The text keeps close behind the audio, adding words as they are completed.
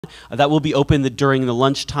That will be open during the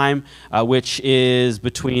lunchtime, which is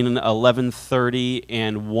between 11:30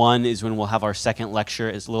 and 1 is when we'll have our second lecture.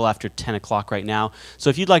 It's a little after 10 o'clock right now. So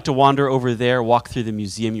if you'd like to wander over there, walk through the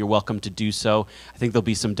museum, you're welcome to do so. I think there'll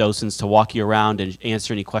be some docents to walk you around and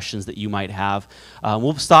answer any questions that you might have.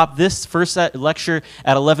 We'll stop this first lecture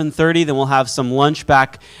at 11:30, then we'll have some lunch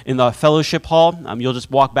back in the fellowship hall. You'll just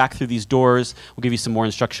walk back through these doors. We'll give you some more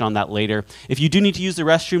instruction on that later. If you do need to use the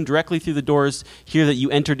restroom, directly through the doors here that you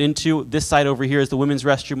entered into, this side over here is the women's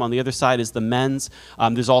restroom. On the other side is the men's.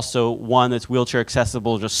 There's also one that's wheelchair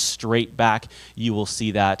accessible, just straight back. You will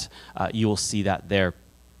see that. There.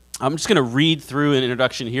 I'm just going to read through an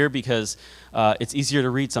introduction here because it's easier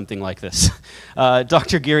to read something like this.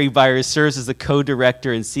 Dr. Gary Byers serves as the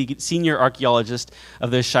co-director and senior archaeologist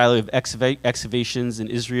of the Shiloh of Excavations in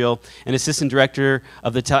Israel and assistant director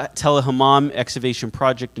of the el-Hammam excavation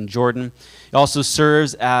project in Jordan. He also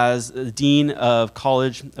serves as the dean of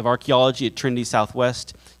College of Archaeology at Trinity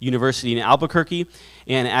Southwest University in Albuquerque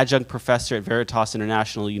and adjunct professor at Veritas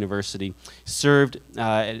International University. Served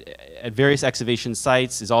at various excavation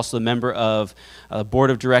sites, is also a member of the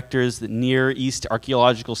board of directors, the Near East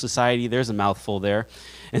Archaeological Society, there's a mouthful there,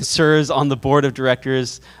 and serves on the board of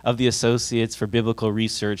directors of the Associates for Biblical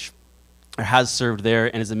Research, or has served there,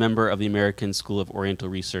 and is a member of the American School of Oriental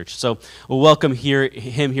Research. So we'll welcome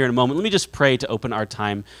him here in a moment. Let me just pray to open our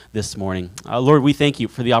time this morning. Lord, we thank you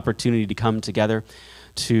for the opportunity to come together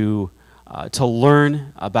to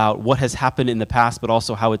learn about what has happened in the past, but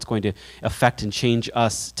also how it's going to affect and change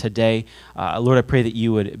us today. Lord, I pray that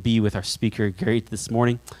you would be with our speaker, Gary, this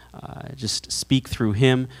morning. Just speak through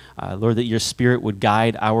him. Lord, that your spirit would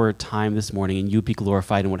guide our time this morning, and you be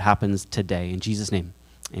glorified in what happens today. In Jesus' name,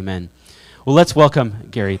 amen. Well, let's welcome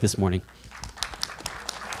Gary this morning.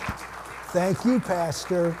 Thank you,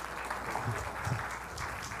 Pastor.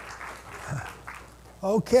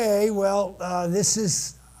 Okay, well, this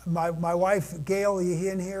is my wife, Gail. Are you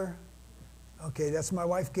in here? Okay, that's my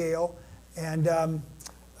wife, Gail. And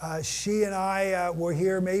she and I were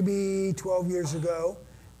here maybe 12 years ago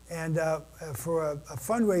and for a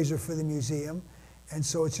fundraiser for the museum. And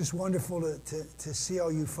so it's just wonderful to see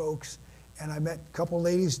all you folks. And I met a couple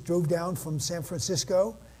ladies, drove down from San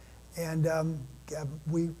Francisco. And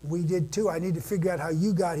we did too. I need to figure out how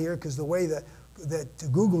you got here because the way that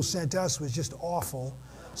Google sent us was just awful.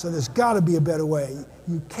 So there's got to be a better way.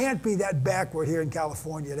 You can't be that backward here in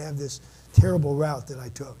California to have this terrible route that I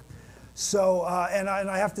took. So, and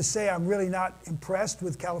I have to say, I'm really not impressed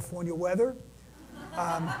with California weather.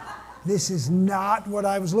 This is not what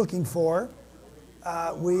I was looking for.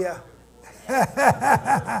 Okay,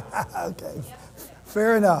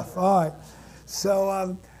 fair enough. All right.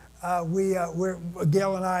 So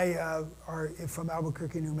Gail and I are from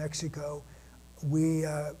Albuquerque, New Mexico. We've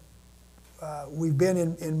been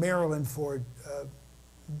in Maryland for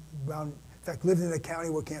around, in fact, lived in the county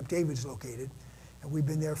where Camp David's located. And we've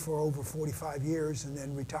been there for over 45 years and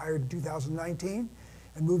then retired in 2019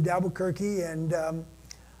 and moved to Albuquerque. And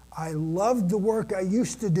I loved the work I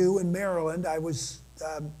used to do in Maryland. I was,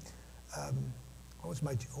 what was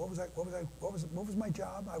my job?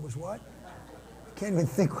 I was what? I can't even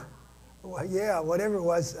think. Well, yeah, whatever it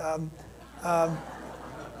was.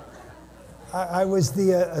 I was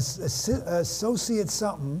the associate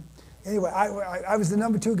something. Anyway, I was the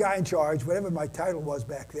 #2 guy in charge, whatever my title was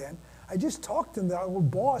back then. I just talked to the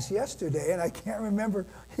old boss yesterday, and I can't remember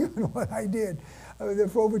even what I did. I was there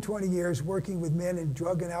for over 20 years, working with men in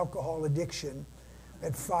drug and alcohol addiction. I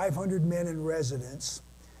had 500 men in residence,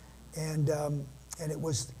 and it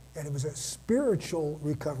was a spiritual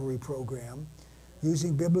recovery program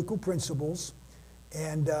using biblical principles,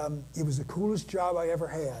 and it was the coolest job I ever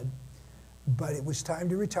had. But it was time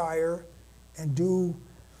to retire and do,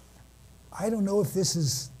 I don't know if this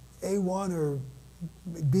is A1 or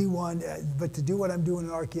B1, but to do what I'm doing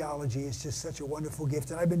in archaeology is just such a wonderful gift.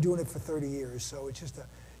 And I've been doing it for 30 years, so it's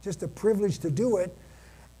just a privilege to do it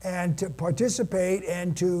and to participate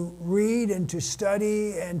and to read and to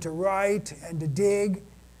study and to write and to dig.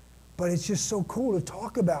 But it's just so cool to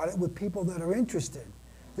talk about it with people that are interested.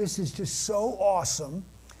 This is just so awesome.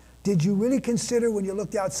 Did you really consider when you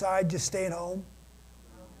looked outside just staying home?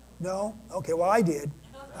 No? Okay, well, I did.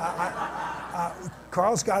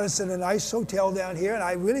 Carl's got us in a nice hotel down here, and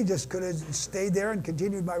I really just could have stayed there and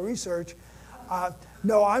continued my research.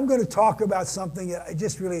 No, I'm going to talk about something that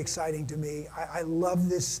just really exciting to me. I love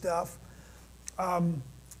this stuff. I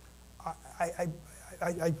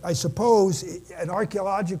suppose an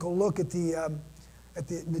archaeological look at the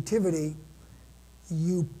nativity,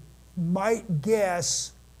 you might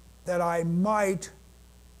guess that I might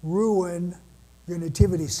ruin your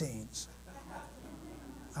nativity scenes.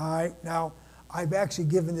 All right. Now, I've actually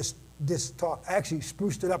given this talk. I actually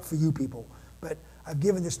spruced it up for you people, but I've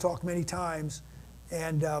given this talk many times,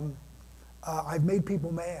 and I've made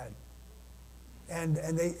people mad. And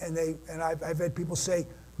I've had people say,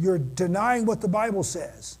 "You're denying what the Bible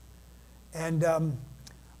says," and I'm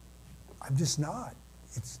just not.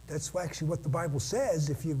 That's actually what the Bible says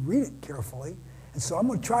if you read it carefully. And so I'm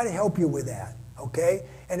going to try to help you with that, okay?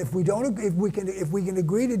 And if we can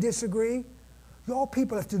agree to disagree, you all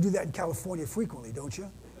people have to do that in California frequently, don't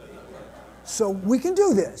you? So we can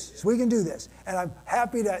do this. So we can do this. And I'm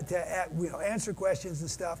happy to answer questions and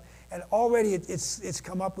stuff. And already it's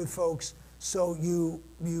come up with folks. So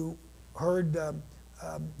you heard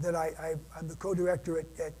that I'm the co-director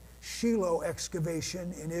at Shiloh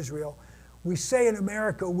Excavation in Israel. We say in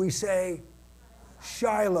America, we say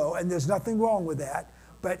Shiloh, and there's nothing wrong with that.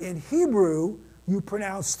 But in Hebrew, you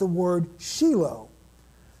pronounce the word Shiloh.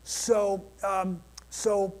 So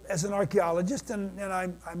as an archaeologist, and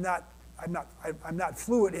I'm not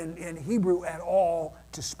fluent in Hebrew at all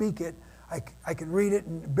to speak it. I can read it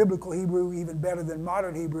in biblical Hebrew even better than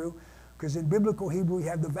modern Hebrew, because in biblical Hebrew you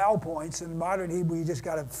have the vowel points, and in modern Hebrew you just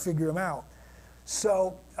got to figure them out.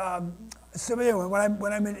 So anyway,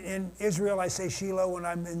 when I'm in Israel, I say Shiloh. When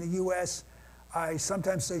I'm in the U.S., I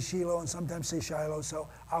sometimes say Shiloh and sometimes say Shiloh. So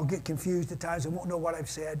I'll get confused at times and won't know what I've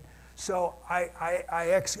said. So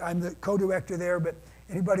I'm the co-director there, but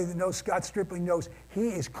anybody that knows Scott Stripling knows he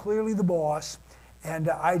is clearly the boss, and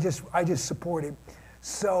I just support him.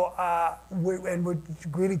 So we're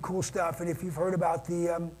really cool stuff. And if you've heard about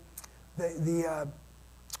the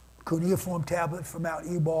cuneiform tablet from Mount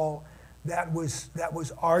Ebal, that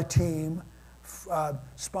was our team,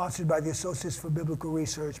 sponsored by the Associates for Biblical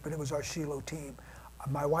Research, but it was our Shiloh team.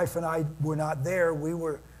 My wife and I were not there. We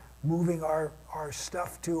were moving our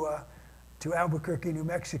stuff to Albuquerque, New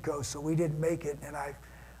Mexico, so we didn't make it. And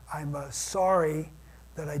I'm sorry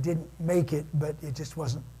that I didn't make it, but it just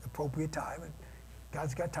wasn't appropriate time. And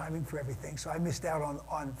God's got timing for everything, so I missed out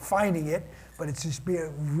on finding it, but it's just been a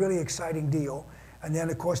really exciting deal. And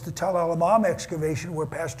then, of course, the el-Hammam excavation, where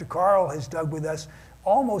Pastor Carl has dug with us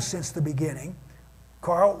almost since the beginning.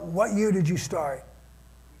 Carl, what year did you start?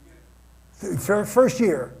 First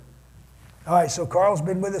year. All right, so Carl's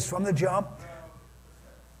been with us from the jump.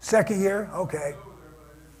 Second year? Okay.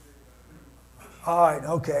 All right,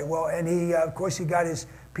 okay. Well, and he, of course, he got his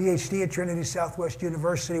PhD at Trinity Southwest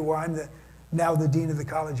University, where I'm now the Dean of the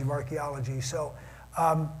College of Archaeology. So,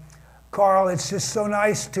 Carl, it's just so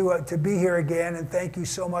nice to be here again, and thank you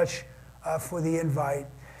so much for the invite.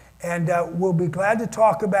 And we'll be glad to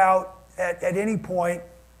talk about, at any point,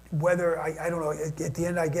 whether, I don't know, at the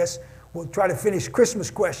end, I guess, we'll try to finish Christmas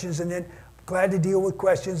questions, and then glad to deal with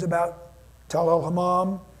questions about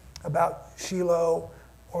el-Hammam, about Shiloh,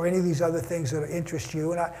 or any of these other things that interest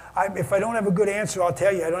you. And if I don't have a good answer, I'll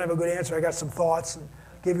tell you I don't have a good answer. I got some thoughts and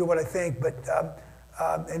give you what I think, but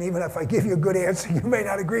and even if I give you a good answer, you may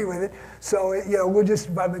not agree with it. So,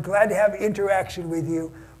 I'm glad to have interaction with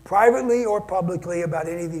you, privately or publicly, about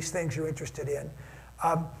any of these things you're interested in.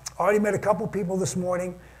 Already met a couple people this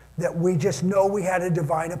morning that we just know we had a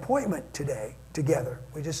divine appointment today together.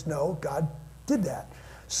 We just know God did that.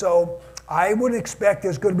 So I would expect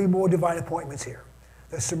there's going to be more divine appointments here.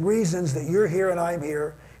 There's some reasons that you're here and I'm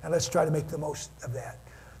here, and let's try to make the most of that.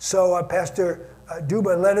 So Pastor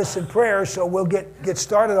Duba led us in prayer, so we'll get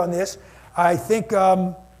started on this. I think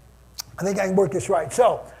I can work this right.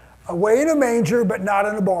 So, away in a manger, but not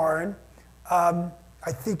in a barn. I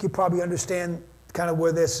think you probably understand kind of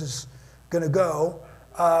where this is going to go.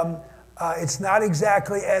 It's not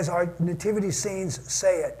exactly as our nativity scenes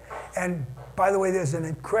say it. And by the way, there's an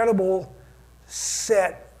incredible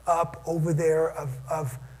set up over there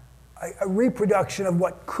of a reproduction of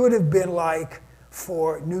what could have been like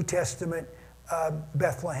for New Testament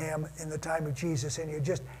Bethlehem in the time of Jesus, and you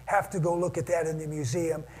just have to go look at that in the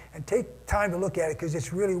museum and take time to look at it because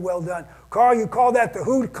it's really well done. Carl, you call that the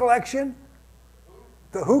Who collection?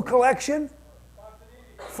 The Who collection?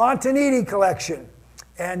 Fontaniti collection.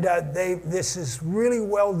 And this is really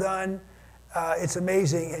well done. It's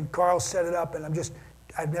amazing, and Carl set it up, and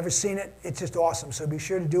I've never seen it. It's just awesome, so be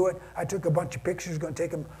sure to do it. I took a bunch of pictures, going to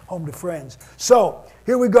take them home to friends. So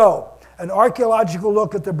here we go, an archaeological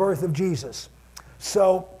look at the birth of Jesus.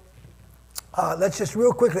 So let's just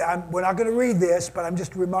real quickly, we're not going to read this, but I'm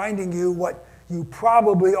just reminding you what you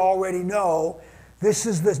probably already know. This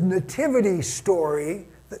is the nativity story,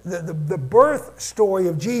 the birth story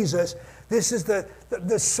of Jesus. This is the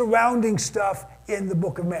surrounding stuff in the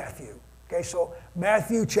book of Matthew. Okay, so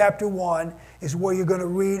Matthew chapter 1 is where you're going to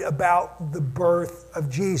read about the birth of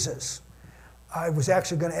Jesus. I was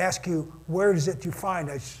actually going to ask you, where is it you find?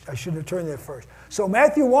 I should have turned there first. So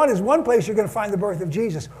Matthew 1 is one place you're going to find the birth of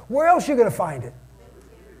Jesus. Where else are you going to find it?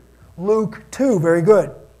 Luke 2, very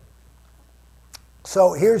good.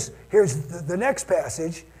 So here's the next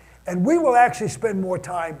passage, and we will actually spend more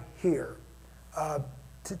time here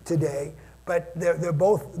today, but they're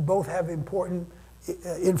both have important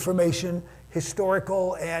information,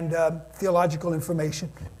 historical and theological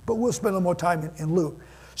information, but we'll spend a little more time in Luke.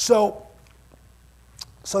 So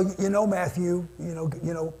you know Matthew, you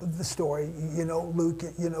know the story. You know Luke,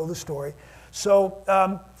 you know the story. So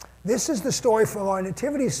this is the story from our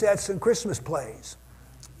nativity sets and Christmas plays.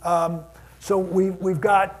 So we've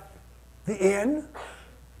got the inn,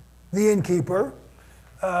 the innkeeper.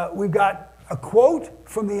 We've got a quote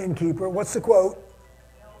from the innkeeper. What's the quote?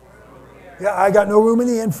 Yeah, I got no room in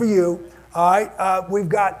the inn for you. All right. We've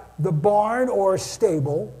got the barn or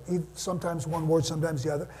stable. Sometimes one word, sometimes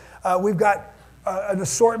the other. We've got an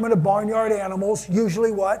assortment of barnyard animals.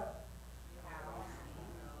 Usually what?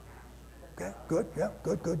 Okay. Good. Yeah.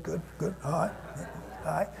 Good. All right.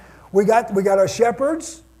 All right. We got our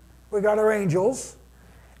shepherds. We got our angels,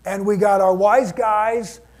 and we got our wise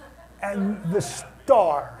guys and the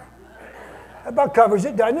star. That about covers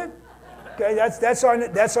it, doesn't it? Okay, that's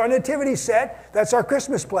our nativity set. That's our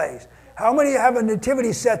Christmas plays. How many have a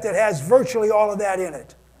nativity set that has virtually all of that in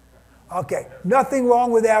it? Okay, nothing wrong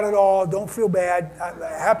with that at all. Don't feel bad. I'm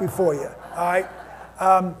happy for you. All right.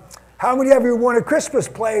 How many of you won a Christmas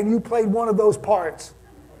play and you played one of those parts?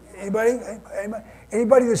 Anybody?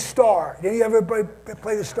 Anybody the star? Did you ever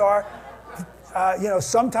play the star?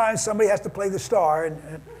 Sometimes somebody has to play the star,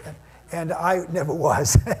 and I never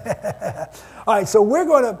was. All right, so we're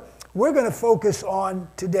going to focus on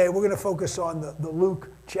today. We're going to focus on the Luke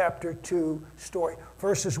chapter 2 story,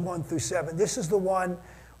 verses 1 through 7. This is the one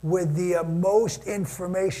with the most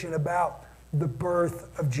information about the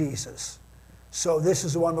birth of Jesus. So this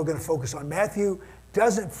is the one we're going to focus on. Matthew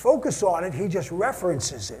doesn't focus on it; he just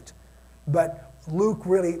references it, but Luke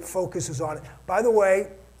really focuses on it. By the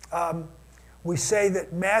way, we say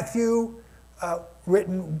that Matthew,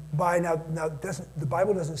 written by now the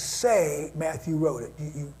Bible doesn't say Matthew wrote it.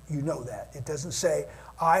 You know that it doesn't say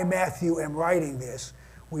I Matthew am writing this.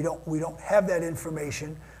 We don't have that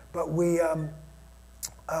information, but we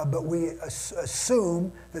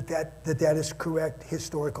assume that is correct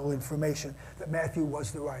historical information, that Matthew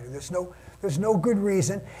was the writer. There's no good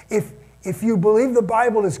reason if you believe the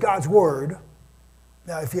Bible is God's word.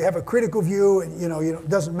 Now, if you have a critical view, and it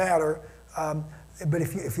doesn't matter. But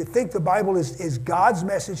if you think the Bible is God's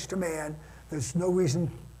message to man, there's no reason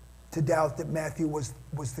to doubt that Matthew was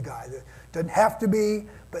the guy. There doesn't have to be,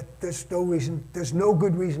 but there's no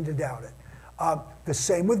good reason to doubt it. The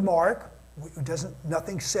same with Mark.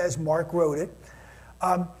 Nothing says Mark wrote it.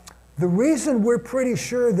 The reason we're pretty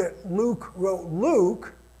sure that Luke wrote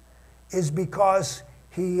Luke is because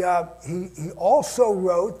he also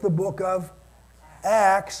wrote the book of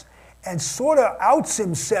Acts and sort of outs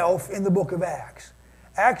himself in the book of Acts.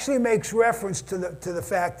 Actually makes reference to the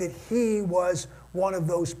fact that he was one of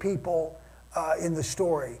those people in the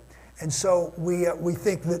story. And so we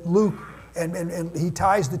think that Luke, and he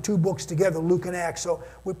ties the two books together, Luke and Acts. So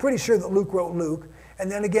we're pretty sure that Luke wrote Luke.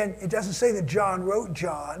 And then again, it doesn't say that John wrote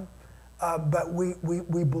John, but we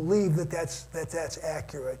believe that's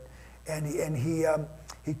accurate. And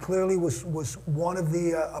he clearly was one of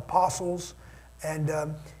the apostles. And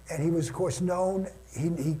he was, of course, known.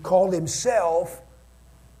 He called himself,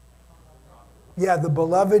 the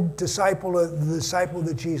beloved disciple, the disciple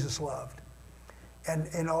that Jesus loved. And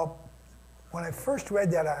when I first read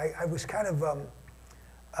that, I was kind of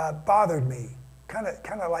bothered me, kind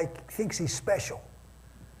of like thinks he's special.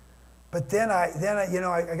 But then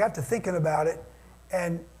I got to thinking about it,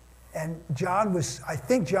 and I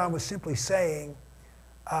think John was simply saying,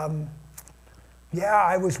 I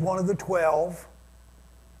was one of the 12.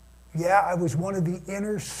 Yeah, I was one of the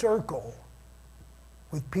inner circle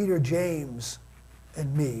with Peter, James,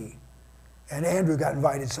 and me. And Andrew got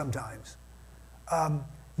invited sometimes. I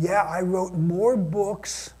wrote more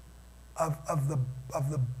books of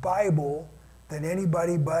the Bible than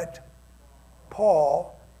anybody but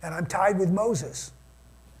Paul, and I'm tied with Moses.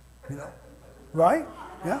 Right?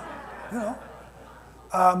 Yeah,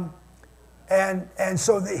 And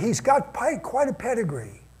so he's got quite a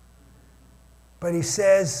pedigree. But he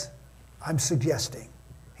says, I'm suggesting,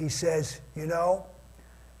 he says,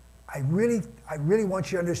 I really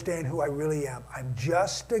want you to understand who I really am. I'm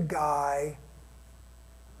just a guy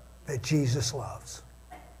that Jesus loves.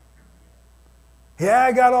 Yeah,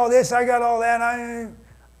 I got all this, I got all that. I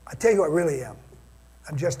tell you who I really am.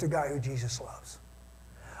 I'm just a guy who Jesus loves.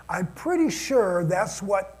 I'm pretty sure that's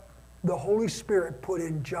what the Holy Spirit put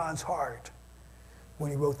in John's heart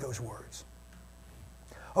when he wrote those words.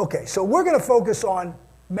 Okay, so we're going to focus on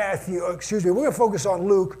we're going to focus on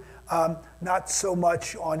Luke, not so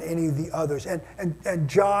much on any of the others. And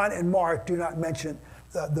John and Mark do not mention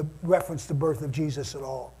the reference to the birth of Jesus at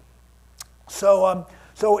all. So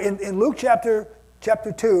in Luke chapter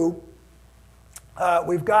 2,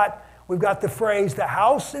 we've got the phrase, the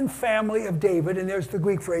house and family of David, and there's the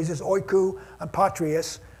Greek phrases, oikou and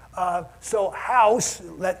patrias. So house,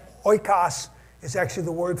 oikos is actually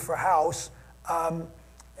the word for house.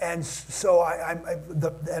 And so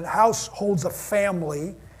and house holds a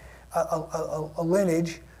family, a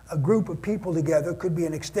lineage, a group of people together, could be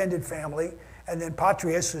an extended family. And then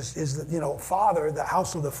patrias is the, father, the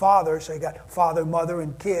house of the father. So you got father, mother,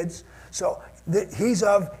 and kids. So he's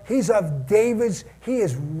of David's, he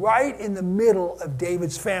is right in the middle of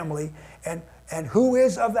David's family. And who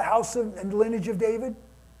is of the house and lineage of David?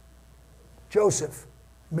 Joseph,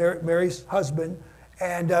 Mary's husband.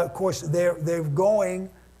 And of course, they're going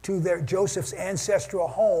to Joseph's ancestral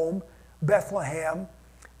home, Bethlehem.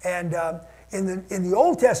 And in the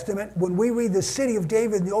Old Testament, when we read the city of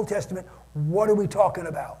David in the Old Testament, what are we talking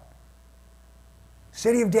about?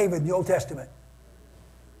 City of David in the Old Testament.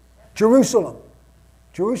 Jerusalem.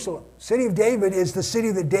 Jerusalem. City of David is the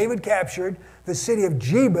city that David captured, the city of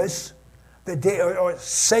Jebus, or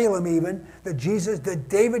Salem even, that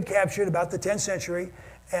David captured about the 10th century,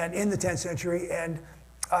 and in the 10th century, and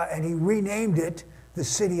he renamed it the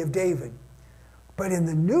city of David. But in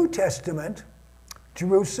the New Testament,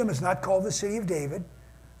 Jerusalem is not called the city of David.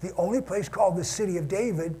 The only place called the city of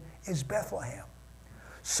David is Bethlehem.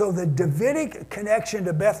 So the Davidic connection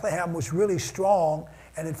to Bethlehem was really strong,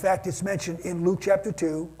 and in fact it's mentioned in Luke chapter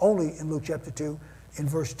 2, only in Luke chapter 2, in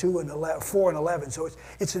verse 4 and 11. So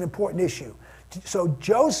it's an important issue. So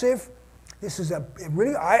Joseph, this is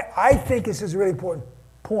I think this is a really important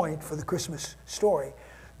point for the Christmas story.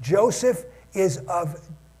 Joseph is of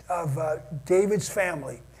David's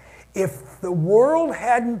family. If the world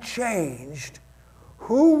hadn't changed,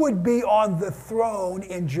 who would be on the throne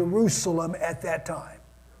in Jerusalem at that time?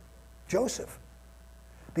 Joseph.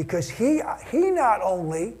 Because he not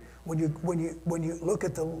only, when you look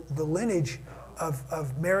at the lineage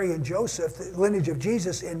of Mary and Joseph, the lineage of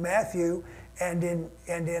Jesus in Matthew and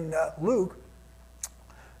in Luke,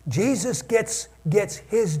 Jesus gets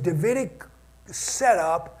his Davidic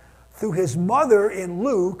setup through his mother in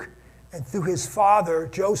Luke and through his father,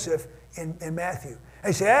 Joseph, in Matthew.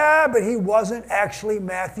 They say, but he wasn't actually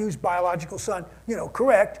Matthew's biological son.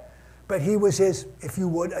 Correct, but he was his, if you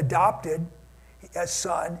would, adopted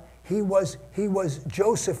son.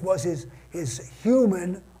 Joseph was his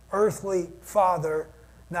human, earthly father,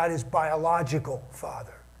 not his biological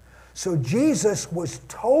father. So Jesus was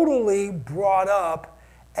totally brought up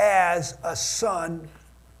as a son,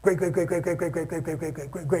 great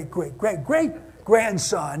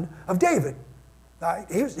grandson of David.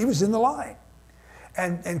 He was in the line.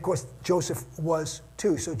 And of course, Joseph was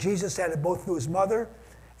too. So Jesus had it both through his mother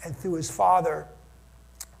and through his father.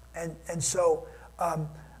 And so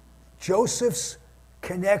Joseph's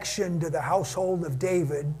connection to the household of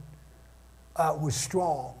David was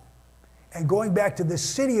strong. And going back to the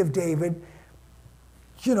city of David,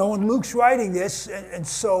 and Luke's writing this, and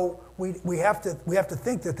so we have to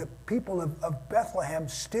think that the people of Bethlehem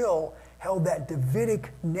still held that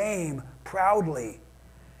Davidic name proudly.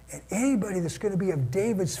 And anybody that's going to be of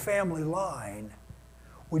David's family line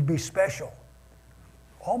would be special,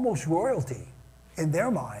 almost royalty in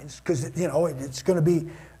their minds, because it's going to be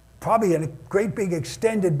probably a great big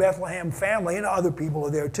extended Bethlehem family, and other people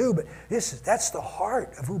are there too. But that's the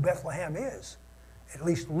heart of who Bethlehem is. At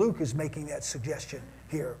least Luke is making that suggestion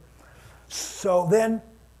here. So then,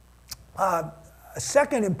 a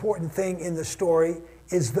second important thing in the story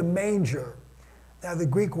is the manger. Now the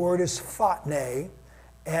Greek word is photne,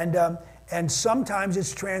 and sometimes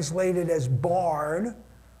it's translated as barn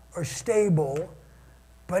or stable,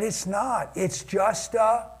 but it's not. It's just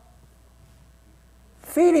a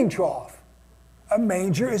feeding trough. A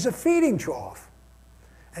manger is a feeding trough.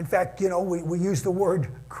 In fact, we use the word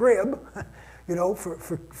crib,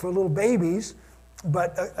 for little babies,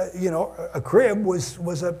 but a crib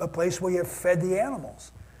was a place where you fed the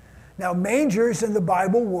animals. Now, mangers in the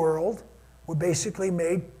Bible world were basically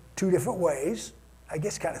made two different ways. I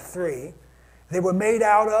guess kind of three. They were made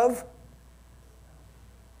out of,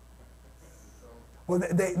 well,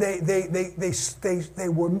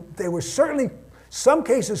 they were certainly, some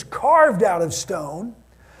cases carved out of stone,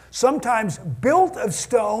 sometimes built of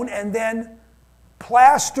stone and then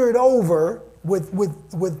plastered over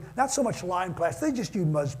with not so much lime plaster, they just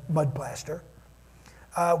used mud plaster.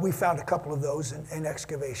 We found a couple of those in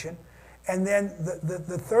excavation. And then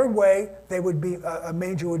the third way they would be, a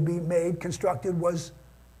manger would be made, constructed, was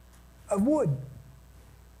of wood.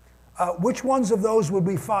 Which ones of those would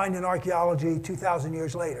we find in archaeology 2,000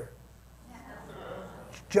 years later?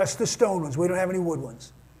 Just the stone ones. We don't have any wood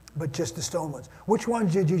ones, but just the stone ones. Which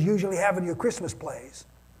ones did you usually have in your Christmas plays?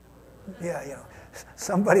 Yeah, you know,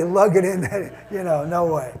 somebody lug it in there, you know,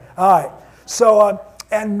 no way. All right, so,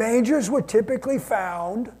 and mangers were typically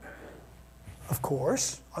found, of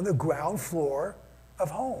course, on the ground floor of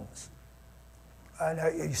homes.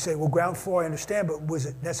 You say, well, ground floor, I understand, but was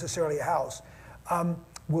it necessarily a house?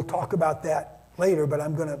 We'll talk about that later, but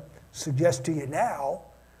I'm going to suggest to you now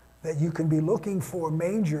that you can be looking for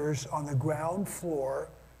mangers on the ground floor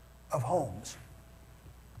of homes.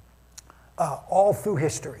 All through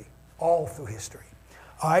history, all through history.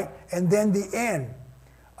 All right, and then the inn.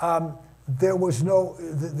 There was no,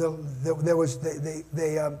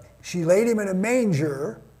 she laid him in a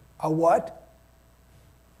manger, a what?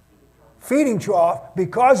 Feeding trough,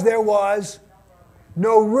 because there was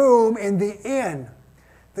no room in the inn.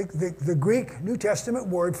 The Greek New Testament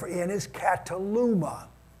word for inn is kataluma.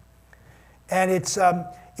 And it's, I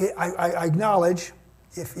acknowledge,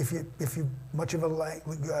 if you're much of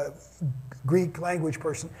a Greek language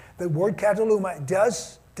person, the word kataluma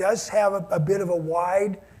does have a bit of a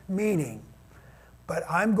wide meaning. But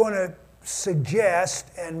I'm going to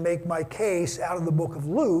suggest and make my case out of the book of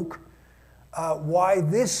Luke why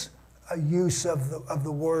this use of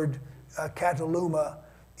the word kataluma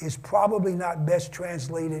is probably not best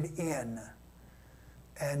translated in.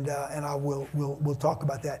 And we'll talk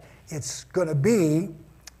about that. It's going to be,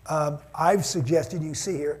 I've suggested, you can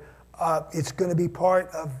see here, it's going to be part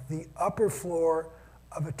of the upper floor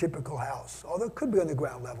of a typical house, although it could be on the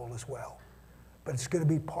ground level as well. But it's going to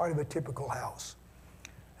be part of a typical house.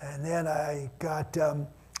 And then I got,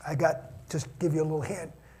 just to give you a little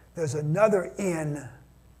hint, there's another inn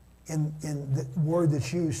in the word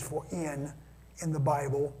that's used for inn in the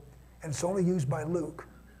Bible, and it's only used by Luke.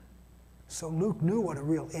 So Luke knew what a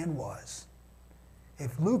real inn was.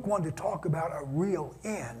 If Luke wanted to talk about a real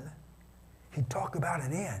inn, he'd talk about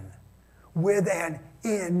an inn with an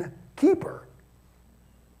innkeeper.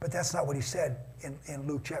 But that's not what he said in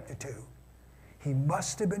Luke chapter 2. He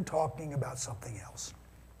must have been talking about something else.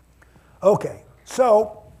 Okay,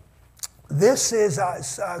 so this is,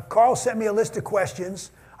 Carl sent me a list of questions.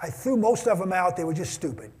 I threw most of them out. They were just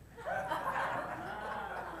stupid.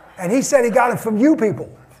 And he said he got them from you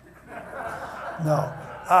people. No.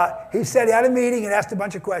 He said he had a meeting and asked a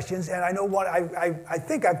bunch of questions, and I know what I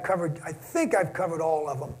think I've covered all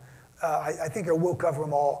of them. I think I will cover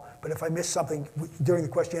them all, but if I miss something during the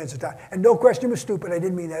question and answer time, and no question was stupid, I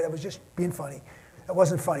didn't mean that. I was just being funny. That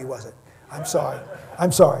wasn't funny, was it? I'm sorry.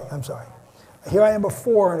 I'm sorry. I'm sorry. Here I am, a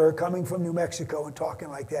foreigner coming from New Mexico and talking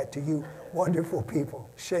like that to you wonderful people.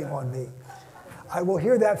 Shame on me. I will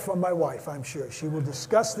hear that from my wife, I'm sure. She will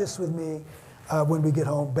discuss this with me when we get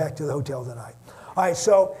home back to the hotel tonight. All right,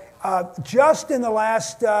 so just in the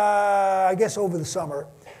last, I guess over the summer,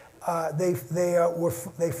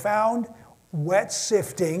 they found wet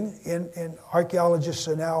sifting, and archaeologists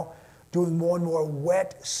are now doing more and more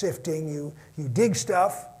wet sifting. You dig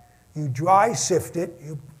stuff, you dry sift it.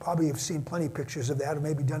 You probably have seen plenty of pictures of that, or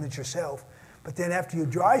maybe done it yourself. But then after you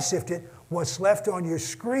dry sift it, what's left on your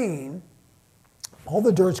screen, all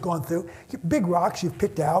the dirt's gone through, big rocks you've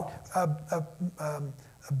picked out,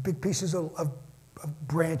 big pieces of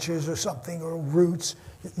branches or something, or roots,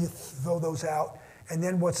 you throw those out. And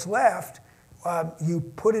then what's left, you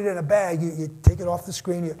put it in a bag, you take it off the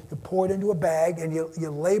screen, you pour it into a bag, and you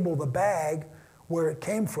label the bag where it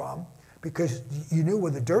came from, because you knew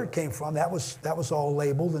where the dirt came from. That was all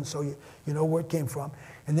labeled, and so you know where it came from.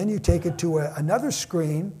 And then you take it to another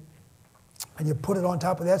screen, and you put it on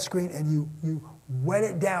top of that screen, and you wet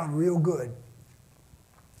it down real good.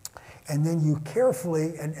 And then you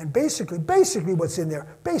carefully, and basically what's in there,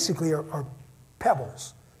 basically are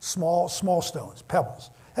pebbles, small stones,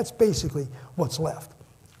 pebbles. That's basically what's left.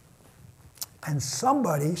 And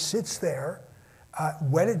somebody sits there,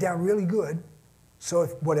 wet it down really good, so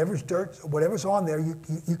if whatever's dirt, whatever's on there,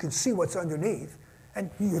 you can see what's underneath.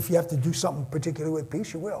 And if you have to do something particular with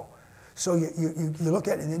piece, you will. So you look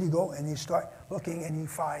at it, and then you go and you start looking, and you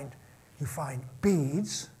find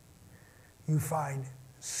beads, you find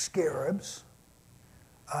scarabs,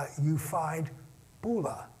 you find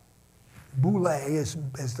bulla. Bullae is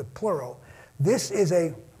the plural. This is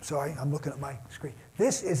sorry, I'm looking at my screen.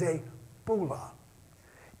 This is a bulla.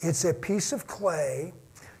 It's a piece of clay.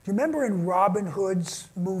 Do you remember in Robin Hood's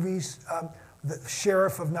movies, the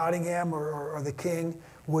sheriff of Nottingham or the king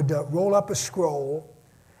would roll up a scroll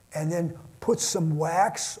and then put some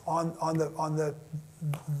wax on the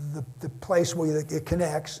place where it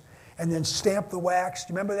connects, and then stamp the wax.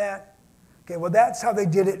 Do you remember that? Okay, well, that's how they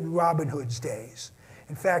did it in Robin Hood's days.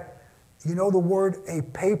 In fact, you know the word a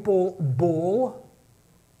papal bull?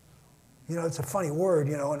 You know, it's a funny word,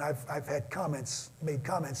 you know, and I've had made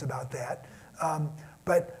comments about that.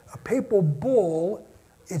 But a papal bull,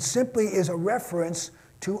 it simply is a reference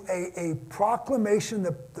to a proclamation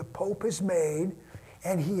that the Pope has made,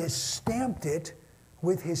 and he has stamped it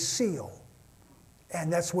with his seal.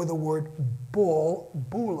 And that's where the word bull,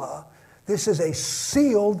 bulla, this is a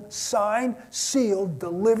sealed, signed, sealed,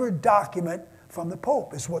 delivered document from the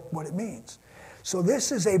Pope, is what it means. So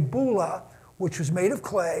this is a bulla, which was made of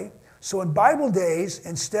clay. So in Bible days,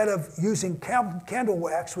 instead of using candle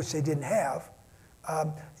wax, which they didn't have,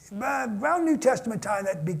 around New Testament time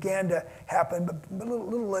that began to happen, but a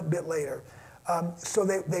little bit later. So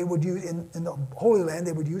they would use, in the Holy Land,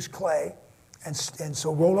 they would use clay, and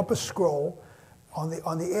so roll up a scroll on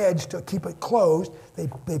the edge to keep it closed.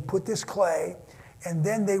 They put this clay, and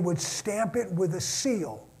then they would stamp it with a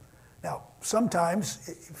seal. Now, sometimes,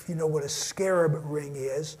 if you know what a scarab ring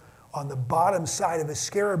is, on the bottom side of a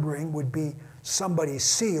scarab ring would be somebody's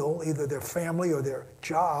seal, either their family or their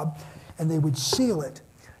job, and they would seal it.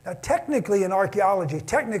 Now, technically in archaeology,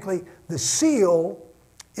 the seal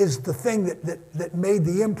is the thing that made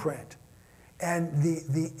the imprint. And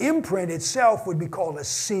the imprint itself would be called a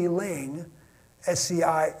sealing,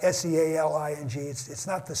 S-E-A-L-I-N-G. It's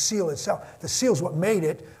not the seal itself. The seal is what made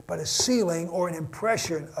it, but a sealing or an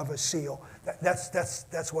impression of a seal.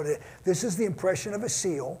 That's what it is. This is the impression of a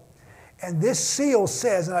seal. And this seal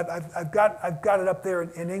says, and I've got it up there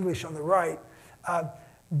in English on the right,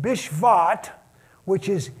 Bishvat, which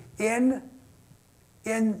is in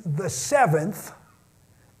the seventh,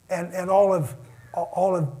 and all of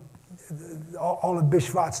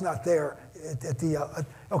Bishvat's not there at the.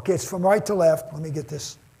 Okay, it's from right to left. Let me get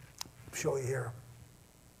this. Show you here.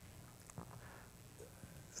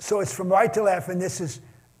 So it's from right to left, and this is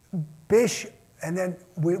Bish, and then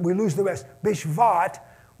we lose the rest. Bishvat,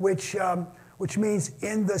 which means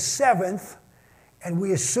in the seventh, and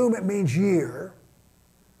we assume it means year.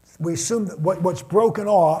 We assume that what's broken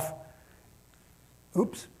off.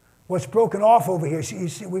 Oops, what's broken off over here? You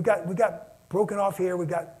see, we've got broken off here. We've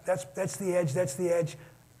got that's the edge. That's the edge,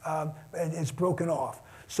 and it's broken off.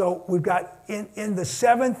 So we've got in the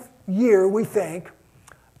seventh year, we think,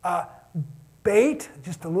 Beit,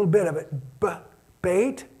 just a little bit of it,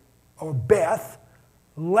 Beit or Beth,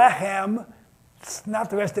 Lehem. Not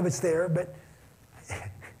the rest of it's there, but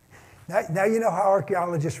now you know how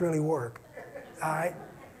archaeologists really work. All right.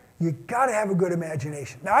 You got to have a good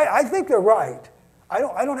imagination. Now, I think they're right. I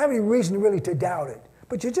don't have any reason really to doubt it.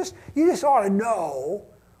 But you just ought to know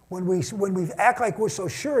when we act like we're so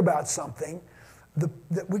sure about something,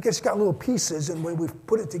 that we just got little pieces and we've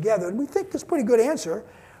put it together and we think it's a pretty good answer.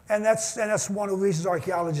 And that's one of the reasons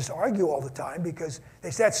archaeologists argue all the time, because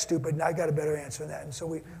they say that's stupid and I got a better answer than that. And so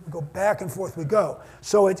we go back and forth we go.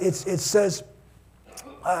 So it says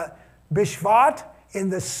Bishvat in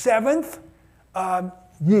the seventh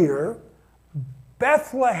year,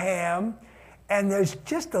 Bethlehem, and there's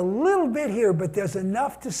just a little bit here, but there's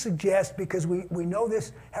enough to suggest, because we know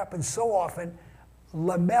this happens so often,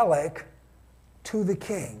 Lamelech to the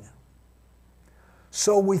king.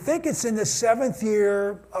 So we think it's in the seventh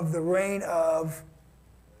year of the reign of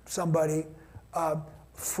somebody,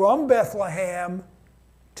 from Bethlehem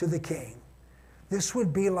to the king. This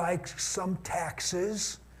would be like some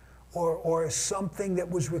taxes or something that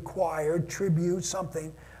was required, tribute,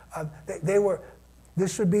 something.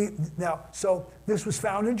 This would be, now, so this was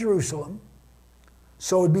found in Jerusalem.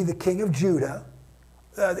 So it would be the king of Judah,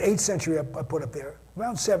 the 8th century I put up there,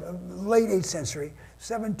 around late 8th century,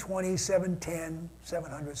 720, 710,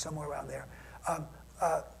 700, somewhere around there.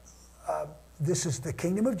 This is the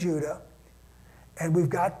kingdom of Judah, and we've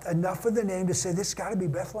got enough of the name to say this has got to be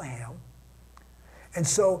Bethlehem. And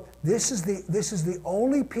so this is the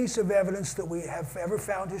only piece of evidence that we have ever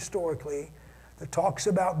found historically that talks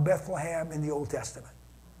about Bethlehem in the Old Testament.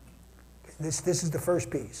 This is the first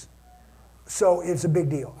piece. So it's a big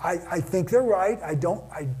deal. I think they're right. I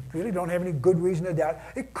really don't have any good reason to doubt.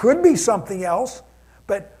 It could be something else,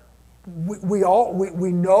 but we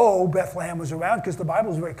know Bethlehem was around because the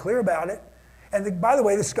Bible is very clear about it. And by the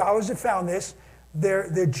way, the scholars that found this,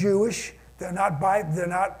 they're Jewish. They're not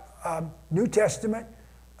New Testament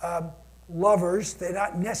lovers. They're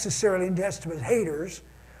not necessarily New Testament haters,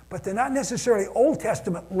 but they're not necessarily Old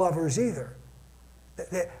Testament lovers either.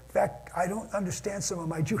 In fact, I don't understand some of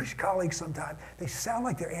my Jewish colleagues sometimes. They sound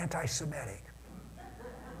like they're anti-Semitic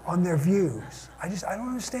on their views. I don't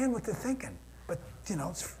understand what they're thinking. But, you know,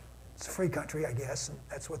 it's a free country, I guess, and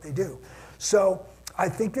that's what they do. So I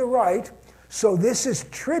think they're right. So this is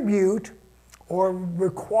tribute or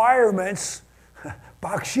requirements,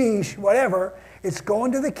 bakshish, whatever. It's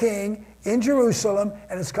going to the king in Jerusalem,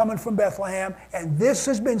 and it's coming from Bethlehem, and this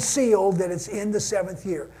has been sealed that it's in the 7th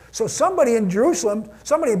year. So somebody in Jerusalem,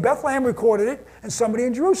 somebody in Bethlehem recorded it, and somebody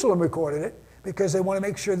in Jerusalem recorded it, because they want to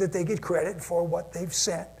make sure that they get credit for what they've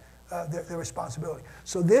sent, their responsibility.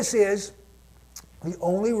 So this is the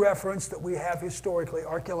only reference that we have historically,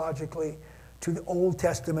 archaeologically, to the Old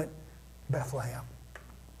Testament Bethlehem.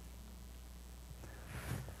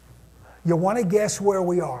 You want to guess where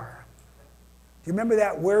we are? Do you remember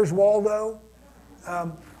that? Where's Waldo?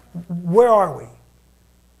 Where are we?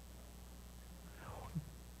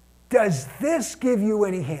 Does this give you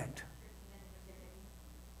any hint?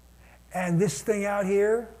 And this thing out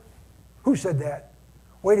here, who said that?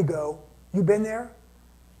 Way to go. You been there?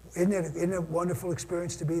 Isn't it a wonderful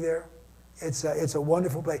experience to be there? It's a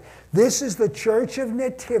wonderful place. This is the Church of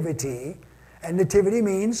Nativity, and nativity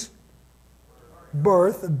means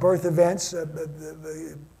birth events.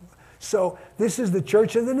 So this is the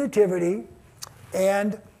Church of the Nativity,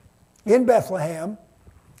 and in Bethlehem,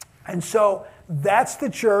 and so that's the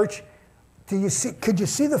church. Do you see? Could you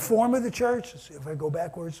see the form of the church? Let's see if I go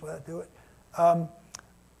backwards, will that do it?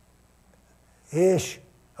 Ish.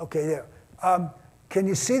 Okay, there. Can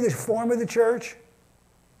you see the form of the church?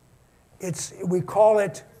 We call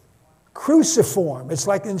it cruciform. It's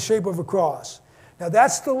like in the shape of a cross. Now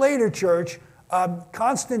that's the later church.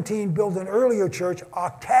 Constantine built an earlier church,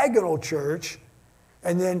 octagonal church,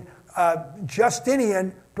 and then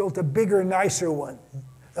Justinian built a bigger, nicer one,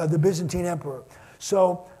 the Byzantine emperor.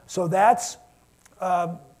 So that's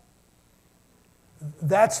the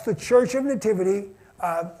Church of Nativity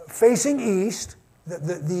facing east.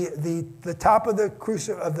 The top of the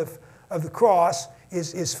cross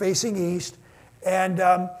is facing east, and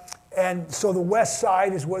so the west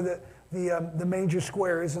side is where the manger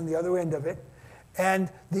square is on the other end of it. And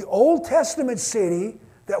the Old Testament city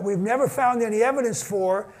that we've never found any evidence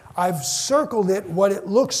for, I've circled it, where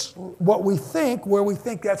we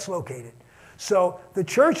think that's located. So the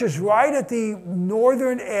church is right at the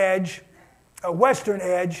northern edge, western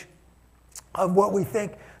edge of what we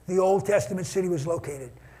think the Old Testament city was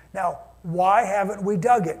located. Now, why haven't we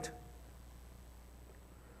dug it?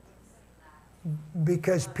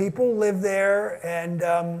 Because people live there, and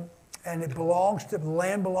the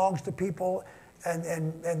land belongs to people,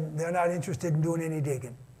 and they're not interested in doing any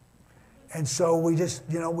digging. And so we just,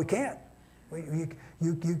 we can't.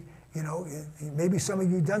 Maybe some of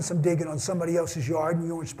you done some digging on somebody else's yard and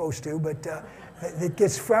you weren't supposed to, but it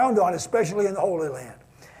gets frowned on, especially in the Holy Land.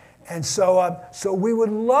 And so we would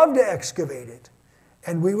love to excavate it,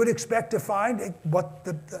 and we would expect to find what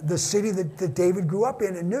the city that David grew up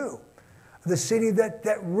in and knew, the city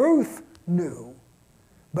that Ruth knew,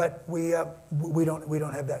 but we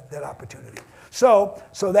don't have that opportunity. So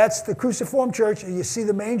that's the cruciform church. You see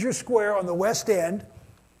the manger square on the west end.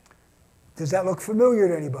 Does that look familiar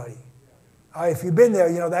to anybody? If you've been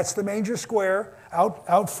there, that's the manger square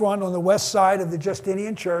out front on the west side of the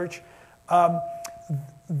Justinian church.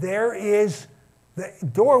 There is the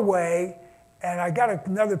doorway, and I got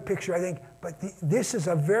another picture, I think, but this is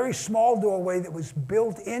a very small doorway that was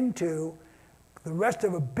built into. The rest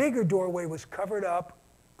of a bigger doorway was covered up,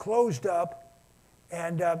 closed up,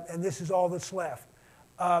 and this is all that's left.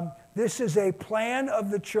 This is a plan of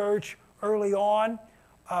the church early on.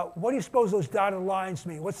 What do you suppose those dotted lines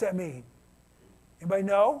mean? What's that mean? Anybody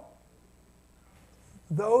know?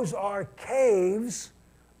 Those are caves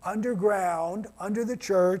underground, under the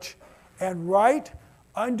church, and right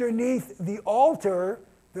underneath the altar,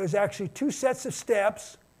 there's actually 2 sets of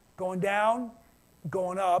steps going down,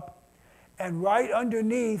 going up, and right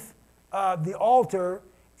underneath the altar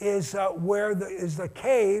is the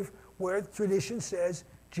cave where tradition says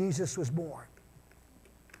Jesus was born.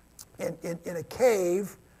 In a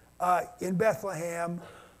cave in Bethlehem,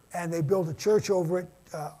 and they built a church over it.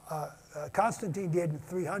 Constantine did in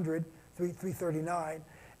 339,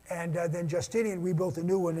 and then Justinian rebuilt a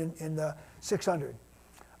new one in 600.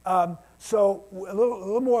 So a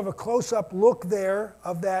little more of a close-up look there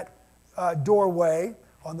of that doorway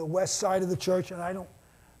on the west side of the church, and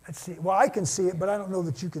let's see. Well, I can see it, but I don't know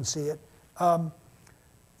that you can see it.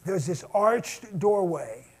 There's this arched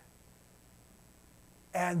doorway.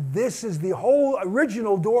 And this is the whole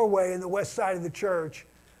original doorway in the west side of the church,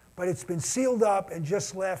 but it's been sealed up and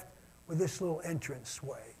just left with this little entrance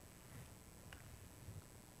way.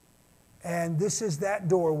 And this is that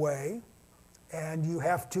doorway. And you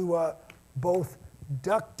have to both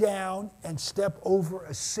duck down and step over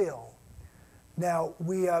a sill. Now,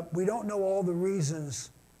 we don't know all the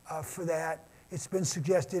reasons for that. It's been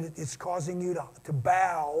suggested it's causing you to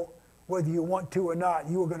bow, whether you want to or not.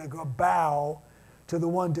 You are going to go bow to the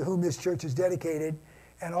one to whom this church is dedicated.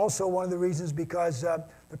 And also one of the reasons because the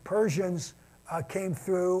Persians came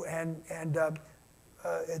through and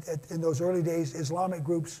in those early days, Islamic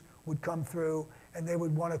groups would come through and they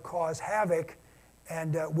would want to cause havoc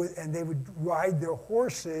and they would ride their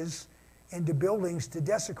horses into buildings to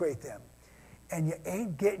desecrate them. And you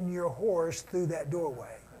ain't getting your horse through that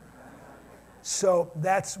doorway. So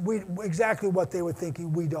that's exactly what they were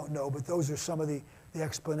thinking. We don't know, but those are some of the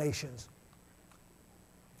explanations.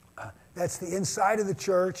 That's the inside of the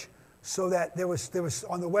church. So that there was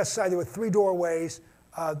on the west side there were 3 doorways.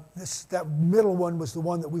 That middle one was the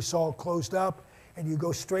one that we saw closed up, and you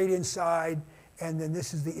go straight inside. And then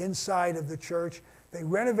this is the inside of the church. They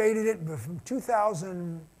renovated it from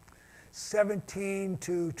 2017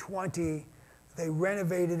 to 20. They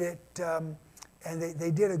renovated it. And they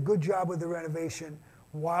did a good job with the renovation.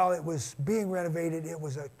 While it was being renovated, it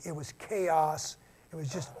was chaos. It was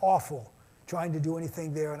just awful trying to do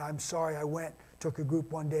anything there. And I'm sorry, I took a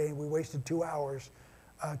group one day, and we wasted 2 hours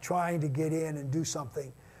trying to get in and do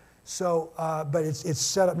something. So, but it's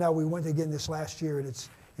set up now. We went again this last year, and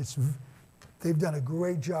they've done a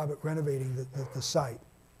great job at renovating the site.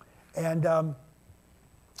 And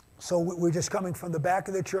so we're just coming from the back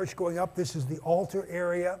of the church going up. This is the altar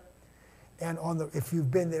area. And if you've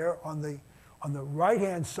been there, on the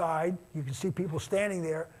right-hand side, you can see people standing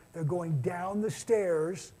there. They're going down the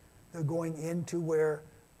stairs. They're going into where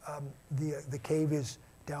the cave is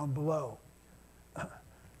down below.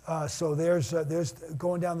 So there's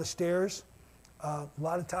going down the stairs. A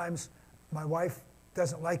lot of times, my wife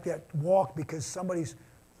doesn't like that walk because somebody's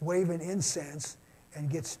waving incense and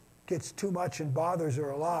gets too much and bothers her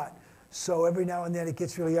a lot. So every now and then it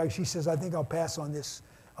gets really ugly. She says, "I think I'll pass on this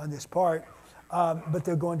part." But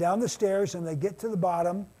they're going down the stairs, and they get to the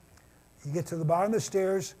bottom. You get to the bottom of the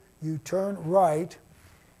stairs, you turn right,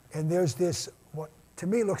 and there's this, what to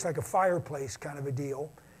me looks like a fireplace kind of a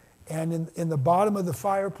deal. And in the bottom of the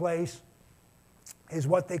fireplace is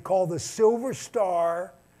what they call the silver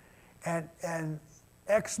star, and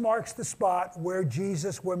X marks the spot where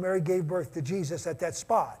Mary gave birth to Jesus at that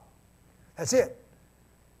spot. That's it.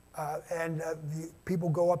 People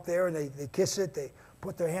go up there and they kiss it. They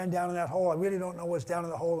put their hand down in that hole. I really don't know what's down in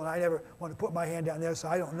the hole, and I never want to put my hand down there, so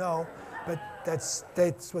I don't know. But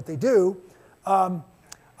that's what they do.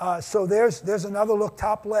 So there's another look,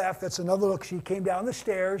 top left. That's another look. She came down the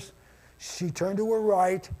stairs. She turned to her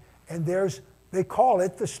right, and they call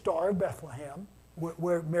it the Star of Bethlehem,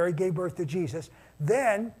 where Mary gave birth to Jesus.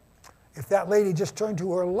 Then, if that lady just turned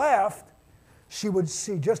to her left, she would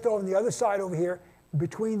see just over on the other side over here,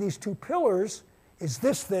 between these 2 pillars, is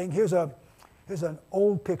this thing. Here's an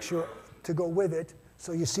old picture to go with it.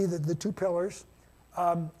 So you see the 2 pillars,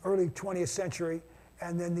 early 20th century,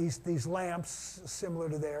 and then these lamps similar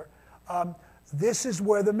to there. This is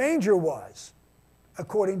where the manger was,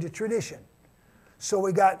 according to tradition. So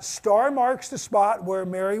we got star marks the spot where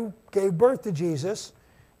Mary gave birth to Jesus,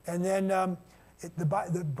 and then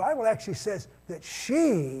the Bible actually says that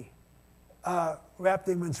she wrapped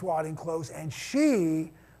him in swaddling clothes, and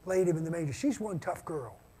she laid him in the manger. She's one tough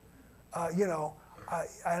girl, and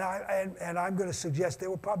I'm going to suggest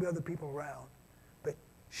there were probably other people around, but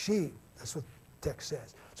that's what the text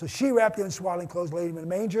says. So she wrapped him in swaddling clothes, laid him in a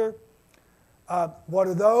manger. What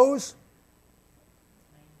are those?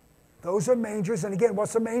 Those are mangers. And again,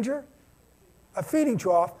 what's a manger? A feeding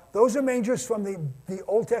trough. Those are mangers from the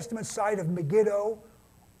Old Testament site of Megiddo.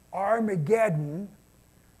 Armageddon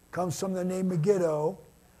comes from the name Megiddo.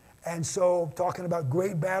 And so talking about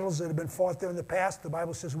great battles that have been fought there in the past, the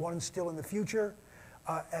Bible says one is still in the future,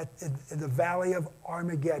 in the valley of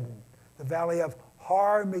Armageddon, the valley of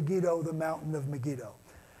Har Megiddo, the mountain of Megiddo.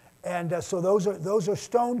 And so those are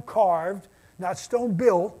stone carved, not stone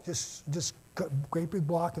built, just great big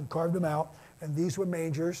block and carved them out. And these were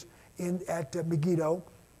mangers at Megiddo.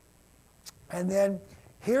 And then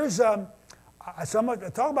here's so I'm going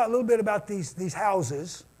to talk about a little bit about these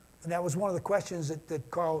houses. And that was one of the questions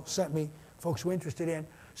that Carl sent me, folks were interested in.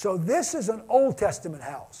 So this is an Old Testament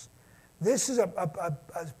house. This is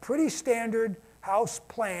a pretty standard house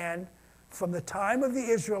plan from the time of the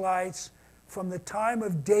Israelites, from the time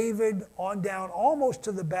of David on down almost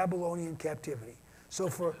to the Babylonian captivity. So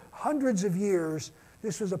for hundreds of years,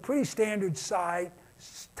 this was a pretty standard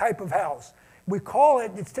type of house.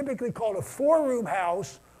 It's typically called a 4-room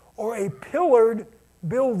house or a pillared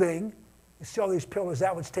building show these pillars.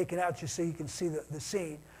 That one's taken out just so you can see the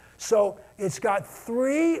scene. So it's got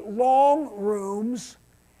 3 long rooms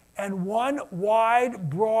and 1 wide,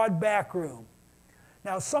 broad back room.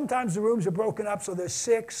 Now, sometimes the rooms are broken up, so there's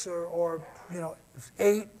 6 or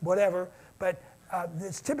 8, whatever. But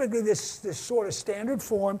it's typically this sort of standard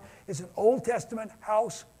form. It's an Old Testament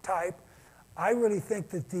house type. I really think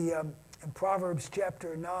that in Proverbs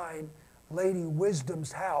chapter 9, Lady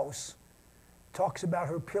Wisdom's house talks about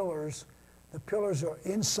her pillars. The pillars are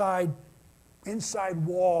inside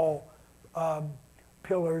wall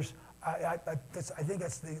pillars. I think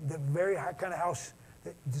that's the very kind of house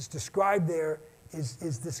that is described there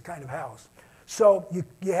is this kind of house. So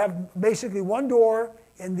you have basically 1 door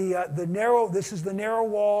in the narrow. This is the narrow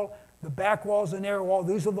wall. The back wall is the narrow wall.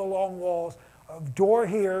 These are the long walls. A door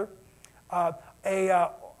here.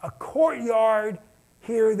 A courtyard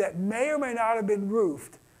here that may or may not have been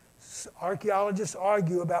roofed. Archaeologists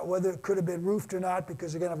argue about whether it could have been roofed or not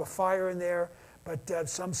because they're going to have a fire in there. But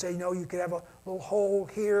some say, no, you could have a little hole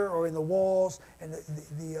here or in the walls, and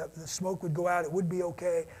the smoke would go out. It would be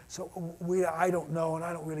okay. So I don't know, and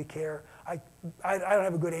I don't really care. I don't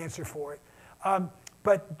have a good answer for it.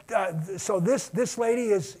 So this lady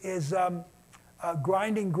is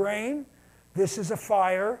grinding grain. This is a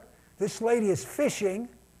fire. This lady is fishing.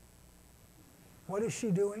 What is she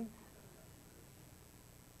doing?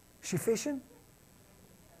 Is she fishing?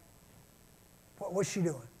 What's she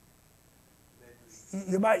doing?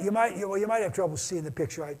 You might have trouble seeing the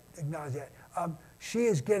picture. I acknowledge that. She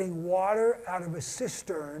is getting water out of a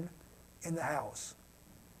cistern in the house.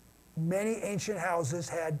 Many ancient houses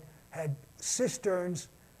had cisterns.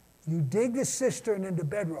 You dig the cistern into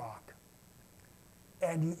bedrock,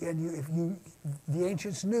 and the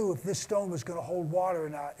ancients knew if this stone was going to hold water or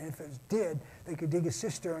not, and if it did, they could dig a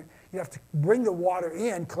cistern. You have to bring the water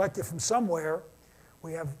in, collect it from somewhere.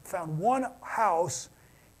 We have found 1 house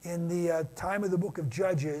in the time of the book of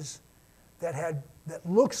Judges that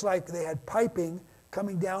looks like they had piping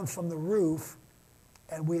coming down from the roof,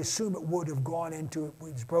 and we assume it would have gone into,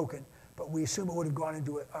 it's broken, but we assume it would have gone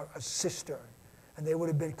into a cistern, and they would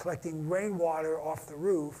have been collecting rainwater off the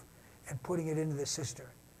roof and putting it into the cistern.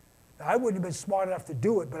 Now, I wouldn't have been smart enough to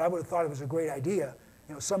do it, but I would have thought it was a great idea.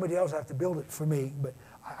 Somebody else would have to build it for me, but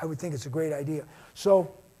I would think it's a great idea.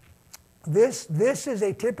 So this is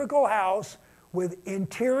a typical house with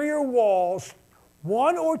interior walls,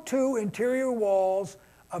 1 or 2 interior walls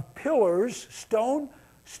of pillars, stone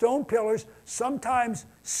pillars, sometimes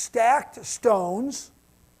stacked stones,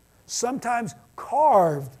 sometimes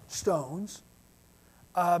carved stones,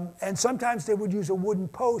 and sometimes they would use a wooden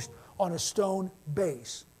post on a stone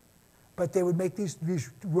base. But they would make these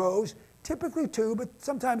rows, typically 2, but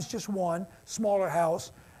sometimes just 1, smaller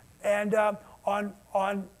house. And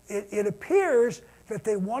it appears that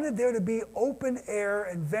they wanted there to be open air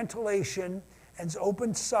and ventilation and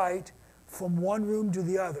open sight from one room to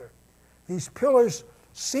the other. These pillars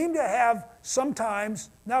seem to have sometimes,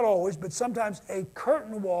 not always, but sometimes a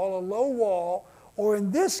curtain wall, a low wall, or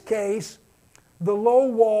in this case, the low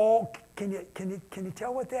wall. Can you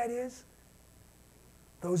tell what that is?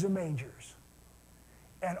 Those are mangers.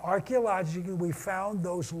 And archaeologically, we found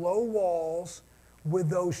those low walls with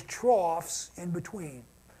those troughs in between.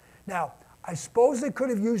 Now, I suppose they could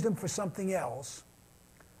have used them for something else,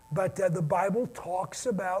 but the Bible talks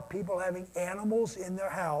about people having animals in their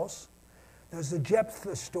house. There's the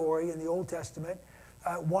Jephthah story in the Old Testament.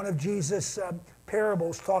 One of Jesus'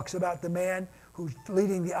 parables talks about the man who's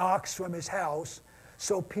leading the ox from his house.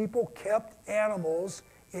 So people kept animals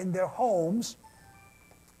in their homes.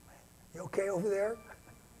 You okay over there?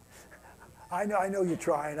 I know you're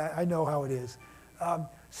trying. I know how it is. But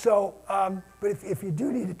if you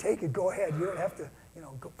do need to take it, go ahead. You don't have to,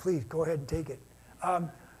 please go ahead and take it.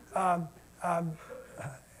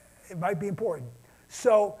 It might be important.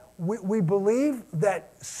 So we believe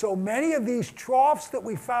that so many of these troughs that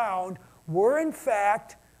we found were in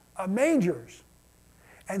fact mangers.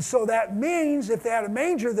 And so that means if they had a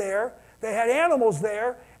manger there, they had animals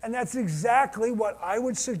there, and that's exactly what I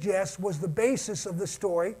would suggest was the basis of the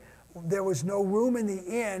story. There was no room in the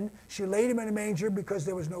inn. She laid him in a manger because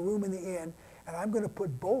there was no room in the inn. And I'm going to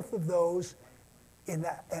put both of those in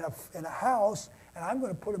a house, and I'm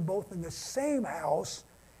going to put them both in the same house,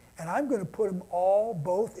 and I'm going to put them all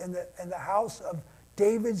both in the house of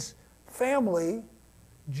David's family,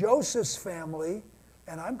 Joseph's family,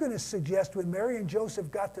 and I'm going to suggest when Mary and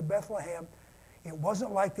Joseph got to Bethlehem, it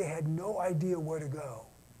wasn't like they had no idea where to go.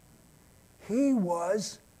 He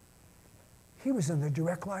was in the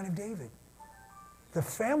direct line of David. The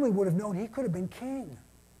family would have known he could have been king.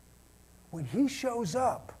 When he shows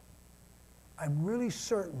up, I'm really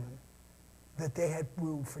certain that they had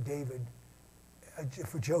room for David,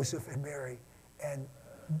 for Joseph and Mary, and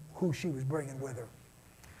who she was bringing with her.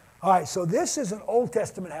 All right, so this is an Old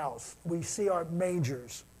Testament house. We see our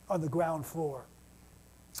mangers on the ground floor.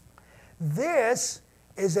 This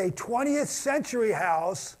is a 20th century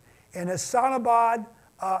house in Islamabad,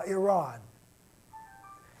 Iran.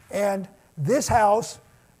 And this house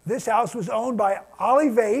was owned by Ali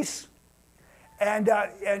Vase, and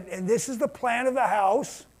this is the plan of the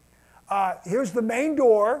house. Here's the main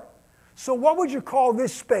door. So what would you call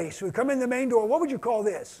this space? We come in the main door, what would you call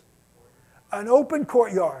this? An open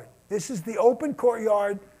courtyard. This is the open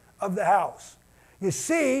courtyard of the house. You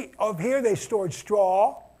see, over here they stored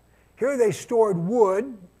straw. Here they stored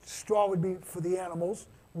wood. Straw would be for the animals.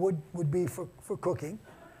 Wood would be for cooking.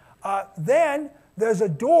 Then there's a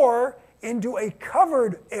door into a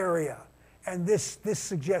covered area. And this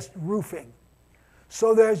suggests roofing.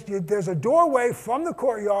 So there's a doorway from the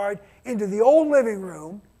courtyard into the old living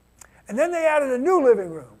room. And then they added a new living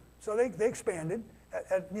room. So they expanded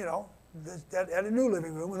at a new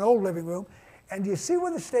living room, an old living room. And do you see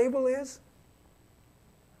where the stable is?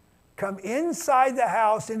 Come inside the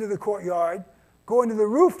house into the courtyard, go into the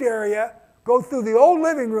roofed area, go through the old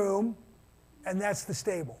living room, and that's the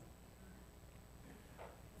stable.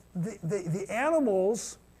 The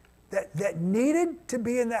animals that needed to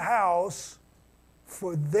be in the house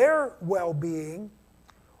for their well-being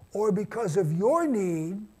or because of your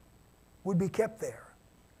need would be kept there.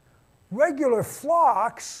 Regular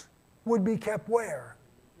flocks would be kept where?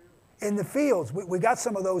 In the fields. We got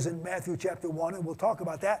some of those in Matthew chapter 1, and we'll talk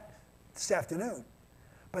about that this afternoon.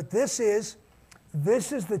 But this is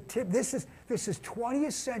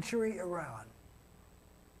 20th century Iran.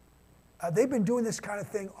 They've been doing this kind of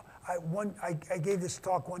thing. I gave this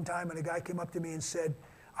talk one time, and a guy came up to me and said,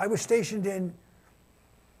 I was stationed in,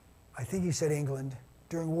 I think he said England,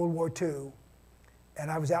 during World War II, and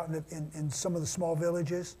I was out in some of the small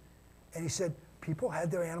villages, and he said, people had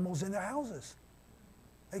their animals in their houses.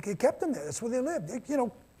 They kept them there. That's where they lived.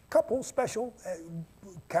 Couple, special,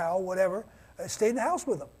 cow, whatever, stayed in the house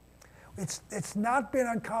with them. It's not been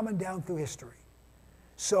uncommon down through history.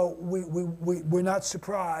 So we're not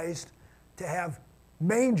surprised to have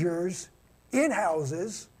mangers in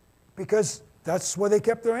houses because that's where they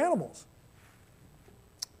kept their animals.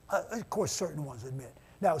 Of course, certain ones admit.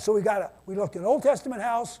 Now, so we looked at an Old Testament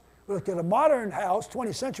house, we looked at a modern house,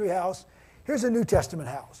 20th century house. Here's a New Testament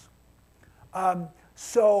house.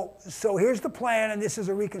 So here's the plan, and this is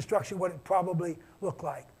a reconstruction of what it probably looked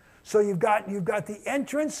like. So you've got the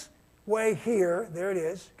entrance way here. There it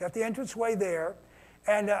is. Got the entrance way there,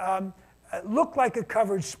 and it looked like a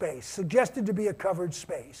covered space, suggested to be a covered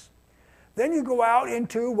space. Then you go out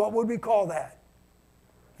into what would we call that?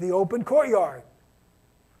 The open courtyard.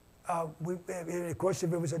 Of course,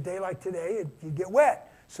 if it was a day like today, you'd get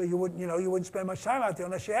wet, so you wouldn't spend much time out there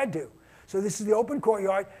unless you had to. So this is the open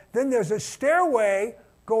courtyard. Then there's a stairway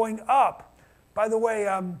going up. By the way,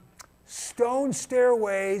 stone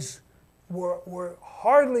stairways were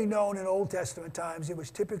hardly known in Old Testament times. It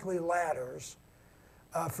was typically ladders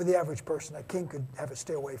for the average person. A king could have a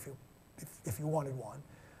stairway if you wanted one.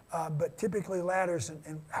 But typically ladders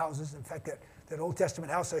in houses. In fact, that Old Testament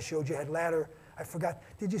house I showed you had ladder. I forgot.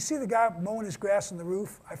 Did you see the guy mowing his grass on the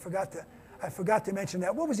roof? I forgot to mention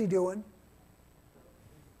that. What was he doing?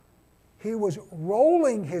 He was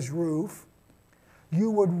rolling his roof.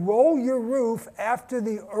 You would roll your roof after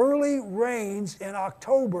the early rains in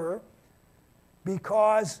October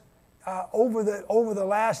because over the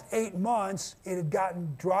last 8 months, it had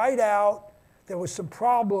gotten dried out. There was some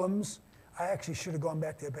problems. I actually should have gone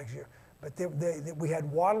back to that picture. But we had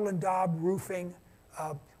wattle and daub roofing.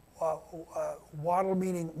 Wattle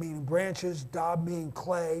meaning branches, daub meaning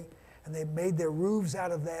clay. And they made their roofs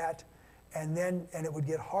out of that. And it would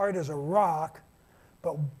get hard as a rock,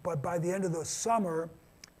 but by the end of the summer,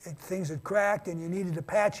 things had cracked and you needed to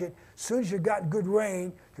patch it. As soon as you got good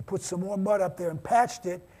rain, you put some more mud up there and patched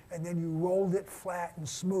it, and then you rolled it flat and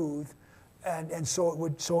smooth, and so it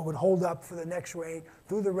would hold up for the next rain,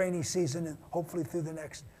 through the rainy season, and hopefully through the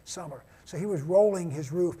next summer. So he was rolling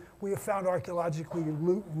his roof. We have found archaeologically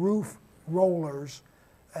roof rollers,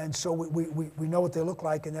 and so we know what they look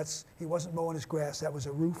like, and he wasn't mowing his grass, that was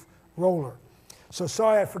a roof roller. So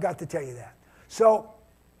sorry I forgot to tell you that. So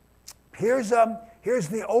here's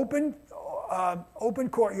the open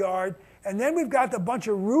courtyard, and then we've got a bunch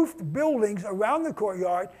of roofed buildings around the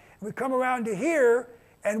courtyard. And we come around to here,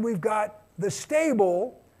 and we've got the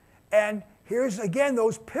stable, and here's again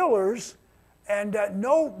those pillars. And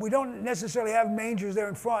no, we don't necessarily have mangers there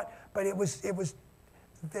in front, but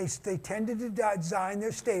they tended to design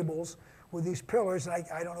their stables with these pillars. And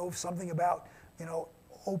I don't know if something about,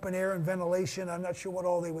 open air and ventilation. I'm not sure what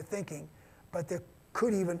all they were thinking. But there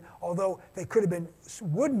could even, although they could have been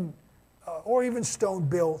wooden or even stone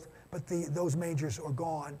built, but those mangers are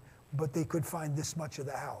gone, but they could find this much of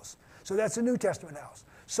the house. So that's a New Testament house.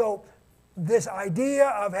 So this idea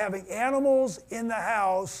of having animals in the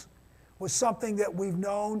house was something that we've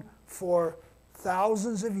known for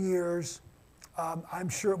thousands of years. I'm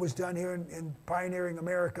sure it was done here in pioneering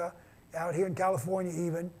America, out here in California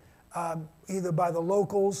even, either by the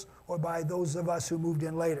locals or by those of us who moved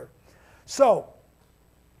in later. So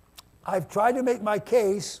I've tried to make my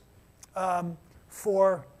case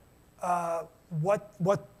for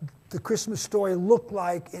what the Christmas story looked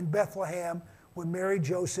like in Bethlehem when Mary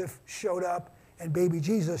Joseph showed up and baby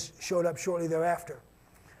Jesus showed up shortly thereafter.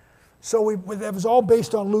 So that was all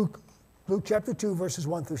based on Luke chapter 2, verses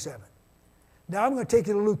 1 through 7. Now I'm going to take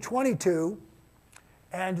you to Luke 22,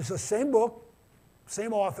 and it's the same book,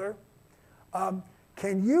 same author.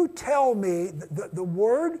 Can you tell me, the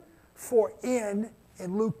word for in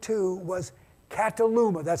Luke 2 was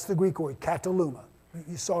kataluma. That's the Greek word, kataluma.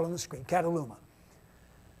 You saw it on the screen, kataluma.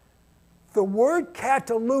 The word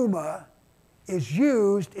kataluma is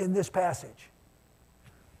used in this passage.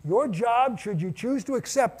 Your job, should you choose to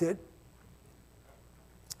accept it,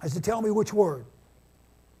 is to tell me which word.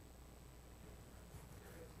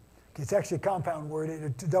 It's actually a compound word,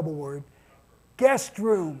 it's a double word. Guest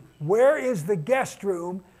room. Where is the guest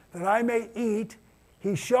room that I may eat?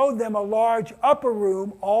 He showed them a large upper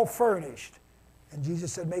room, all furnished. And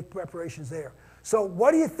Jesus said, make preparations there. So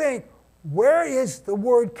what do you think? Where is the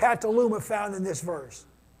word kataluma found in this verse?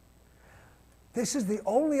 This is the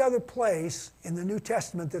only other place in the New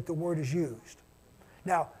Testament that the word is used.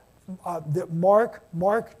 Now,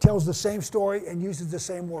 Mark tells the same story and uses the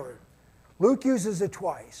same word. Luke uses it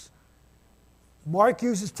twice. Mark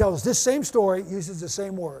tells this same story, uses the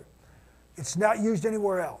same word. It's not used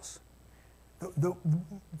anywhere else. The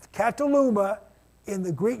kataluma in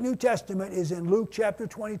the Greek New Testament is in Luke chapter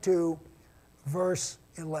 22, verse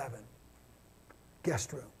 11.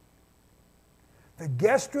 Guest room. The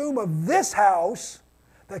guest room of this house,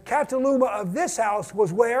 the kataluma of this house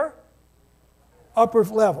was where? Upper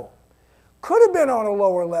level. Could have been on a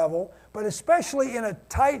lower level, but especially in a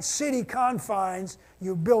tight city confines,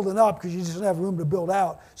 you're building up because you just don't have room to build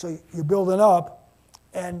out. So you're building up,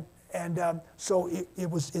 and so it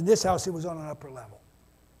was in this house. It was on an upper level.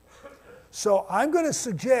 So I'm going to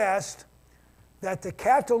suggest that the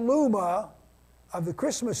kataluma of the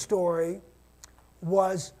Christmas story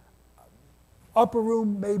was upper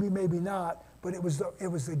room, maybe not, but it was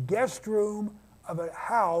the guest room of a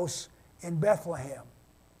house in Bethlehem.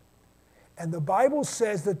 And the Bible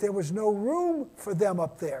says that there was no room for them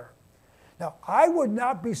up there. Now, I would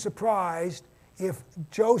not be surprised if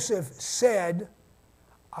Joseph said,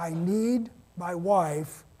 I need my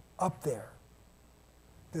wife up there,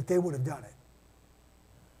 that they would have done it.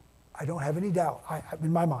 I don't have any doubt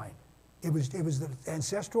in my mind. It was the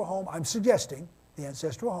ancestral home. I'm suggesting the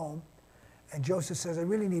ancestral home. And Joseph says, I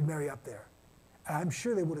really need Mary up there. And I'm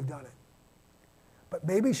sure they would have done it. But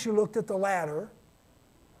maybe she looked at the ladder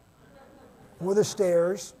or the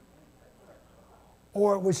stairs,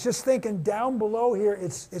 or was just thinking down below here,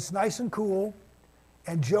 it's nice and cool.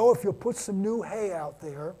 And Joe, if you'll put some new hay out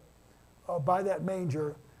there by that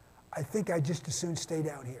manger, I think I'd just as soon stay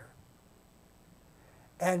down here.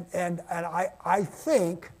 And I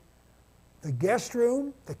think the guest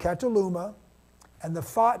room, the kataluma, and the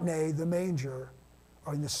photne, the manger,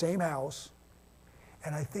 are in the same house.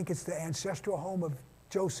 And I think it's the ancestral home of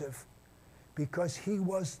Joseph because he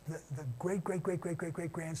was the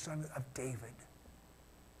great-great-great-great-great-great-grandson of David.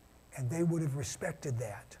 And they would have respected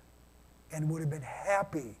that and would have been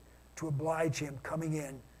happy to oblige him coming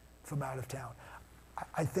in from out of town.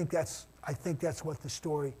 I think that's what the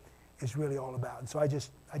story is really all about. And so I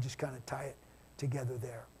just kind of tie it together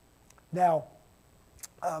there. Now,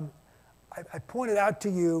 I pointed out to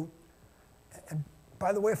you, and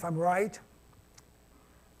by the way, if I'm right,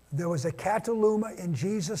 there was a kataluma in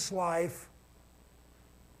Jesus' life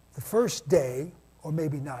the first day, or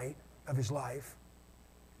maybe night, of his life.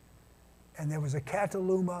 And there was a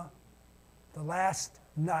kataluma the last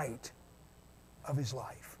night of his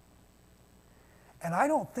life. And I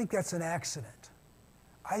don't think that's an accident.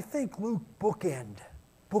 I think Luke bookended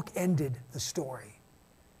the story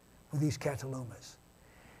with these katalumas.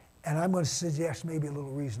 And I'm going to suggest maybe a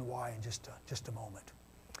little reason why in just a moment.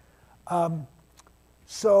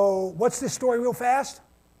 So what's this story real fast?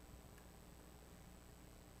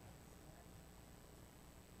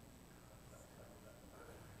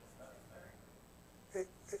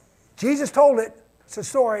 Jesus told it. It's a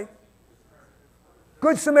story.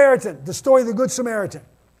 Good Samaritan, the story of the Good Samaritan.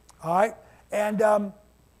 All right? And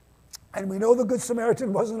we know the Good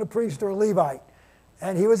Samaritan wasn't a priest or a Levite.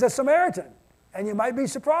 And he was a Samaritan. And you might be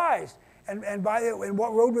surprised. And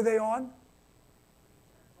what road were they on?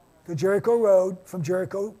 The Jericho road, from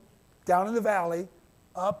Jericho down in the valley,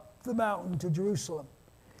 up the mountain to Jerusalem.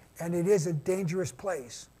 And it is a dangerous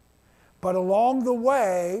place. But along the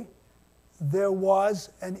way, there was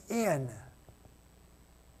an inn.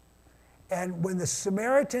 And when the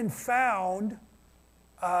Samaritan found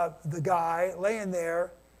the guy laying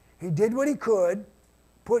there, he did what he could,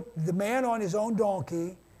 put the man on his own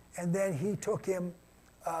donkey, and then he took him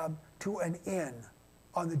to an inn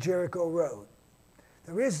on the Jericho road.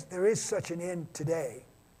 There is such an inn today.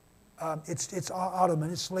 It's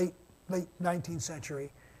Ottoman. It's late 19th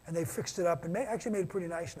century, and they fixed it up and actually made it pretty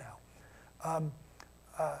nice now.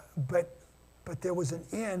 But there was an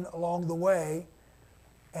inn along the way,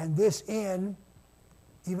 and this inn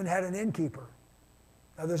even had an innkeeper.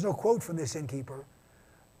 Now there's no quote from this innkeeper,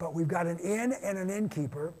 but we've got an inn and an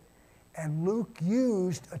innkeeper, and Luke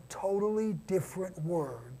used a totally different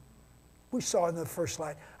word. We saw it in the first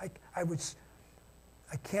slide. I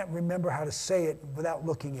can't remember how to say it without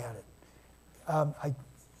looking at it. It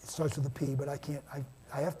starts with a P, but I can't.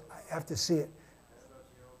 I have to see it.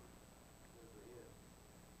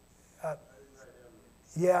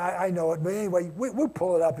 Yeah, I know it. But anyway, we'll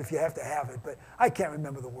pull it up if you have to have it. But I can't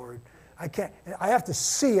remember the word. I have to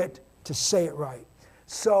see it to say it right.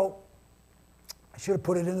 So I should have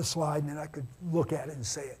put it in the slide, and then I could look at it and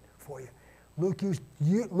say it for you.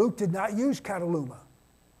 Luke did not use Cataluma.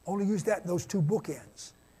 Only used those two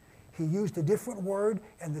bookends. He used a different word,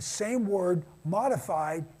 and the same word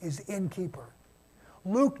modified is innkeeper.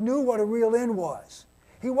 Luke knew what a real inn was.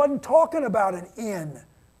 He wasn't talking about an inn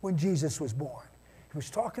when Jesus was born. He was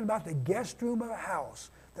talking about the guest room of a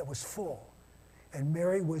house that was full. And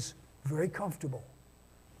Mary was very comfortable,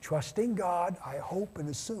 trusting God, I hope and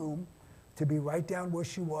assume, to be right down where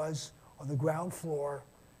she was on the ground floor.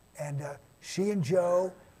 And she and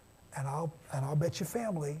Joe, and I'll bet your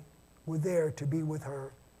family, were there to be with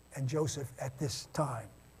her and Joseph at this time.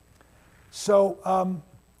 So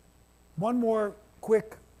one more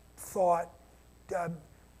quick thought. Do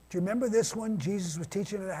you remember this one? Jesus was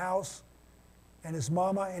teaching in a house, and his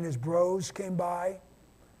mama and his bros came by,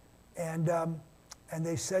 and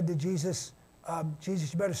they said to Jesus,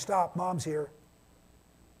 Jesus, you better stop, Mom's here.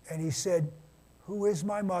 And he said, who is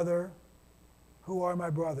my mother? Who are my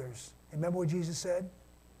brothers? Remember what Jesus said?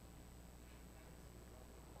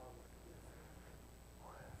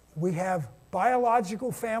 We have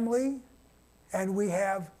biological family, and we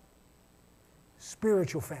have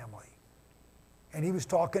spiritual family. And he was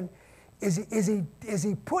talking, is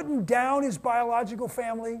he putting down his biological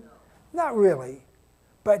family? No. Not really.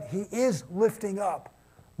 But he is lifting up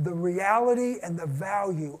the reality and the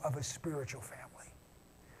value of a spiritual family.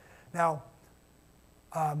 Now,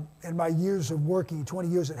 in my years of working, 20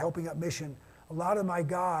 years at Helping Up Mission, a lot of my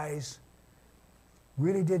guys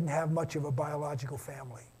really didn't have much of a biological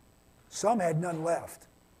family. Some had none left.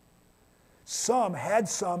 Some had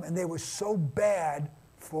some, and they were so bad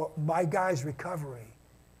for my guys' recovery,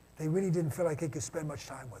 they really didn't feel like they could spend much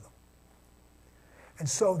time with them. And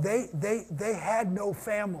so they had no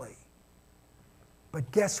family.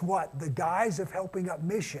 But guess what? The guys of Helping Up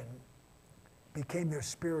Mission became their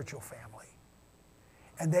spiritual family.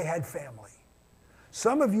 And they had family.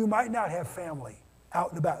 Some of you might not have family out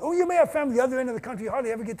and about. Oh, you may have family the other end of the country. You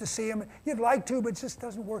hardly ever get to see them. You'd like to, but it just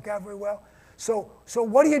doesn't work out very well. So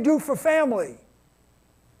what do you do for family?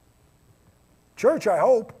 Church, I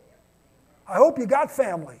hope. I hope you got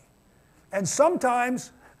family. And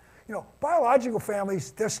sometimes, biological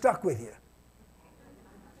families, they're stuck with you.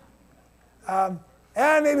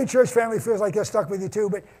 And maybe church family feels like they're stuck with you too,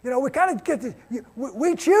 but we kind of get to,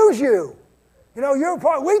 we choose you. You're a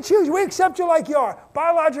part, we choose, we accept you like you are.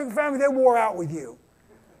 Biological family, they wore out with you.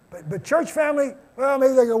 But church family, well,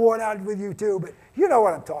 maybe they get worn out with you too, but you know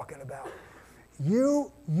what I'm talking about.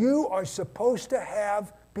 You are supposed to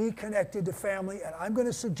be connected to family, and I'm going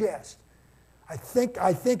to suggest, I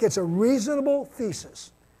think it's a reasonable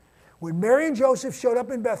thesis. When Mary and Joseph showed up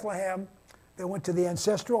in Bethlehem, they went to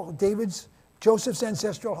the Joseph's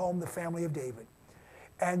ancestral home, the family of David.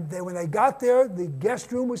 And when they got there, the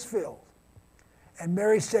guest room was filled. And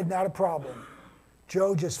Mary said, not a problem.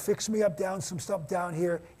 Joe, just fix me up some stuff down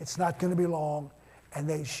here. It's not going to be long.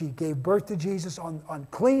 And she gave birth to Jesus on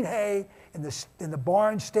clean hay in the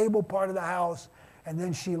barn, stable part of the house. And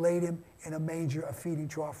then she laid him in a manger, a feeding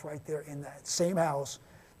trough right there in that same house,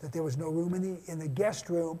 that there was no room in the guest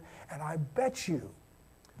room. And I bet you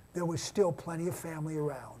there was still plenty of family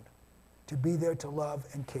around to be there to love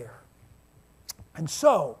and care. And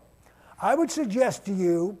so, I would suggest to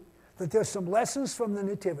you that there's some lessons from the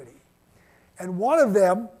Nativity. And one of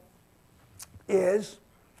them is,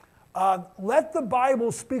 let the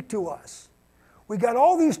Bible speak to us. We got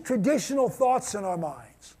all these traditional thoughts in our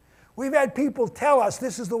minds. We've had people tell us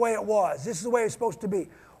this is the way it was, this is the way it's supposed to be.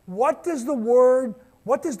 What does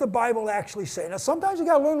the Bible actually say? Now sometimes you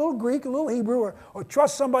got to learn a little Greek, a little Hebrew, or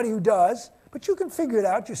trust somebody who does, but you can figure it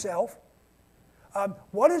out yourself.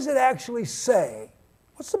 What does it actually say?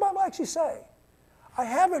 What's the Bible actually say? I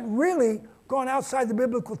haven't really gone outside the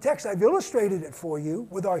biblical text. I've illustrated it for you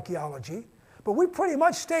with archaeology, but we pretty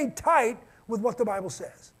much stayed tight with what the Bible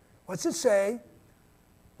says. What's it say?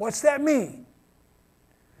 What's that mean?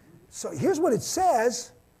 So here's what it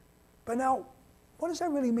says, but now, what does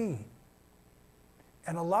that really mean?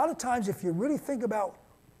 And a lot of times, if you really think about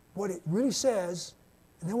what it really says,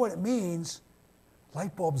 and then what it means,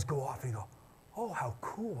 light bulbs go off and you go, oh, how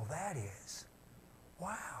cool that is.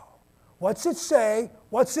 Wow. What's it say?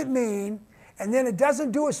 What's it mean? And then it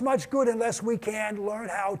doesn't do us much good unless we can learn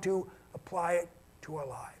how to apply it to our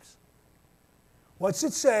lives. What's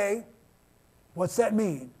it say? What's that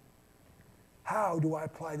mean? How do I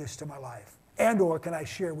apply this to my life? And or can I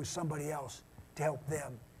share with somebody else to help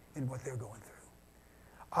them in what they're going through?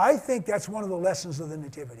 I think that's one of the lessons of the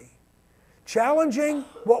Nativity. Challenging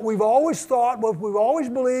what we've always thought, what we've always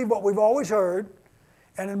believed, what we've always heard.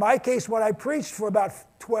 And in my case, what I preached for about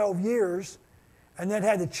 12 years and then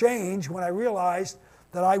had to change when I realized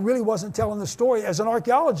that I really wasn't telling the story as an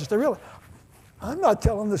archaeologist. I realized I'm not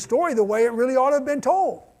telling the story the way it really ought to have been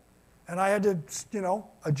told. And I had to,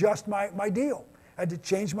 adjust my deal. I had to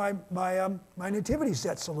change my nativity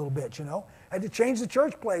sets a little bit, I had to change the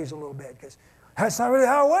church plays a little bit because that's not really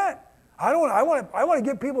how it went. I want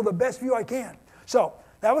to give people the best view I can. So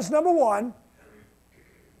that was number one.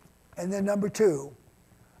 And then number two,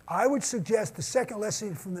 I would suggest the second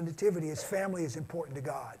lesson from the Nativity is family is important to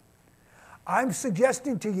God. I'm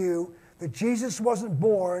suggesting to you that Jesus wasn't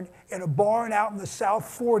born in a barn out in the South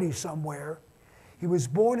 40 somewhere. He was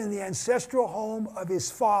born in the ancestral home of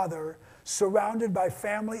his father, surrounded by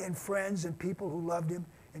family and friends and people who loved him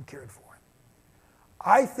and cared for him.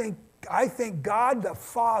 I think God the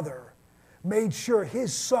Father made sure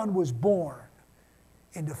his son was born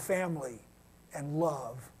into family and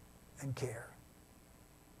love and care.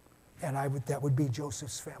 And that would be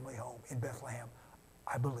Joseph's family home in Bethlehem,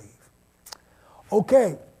 I believe.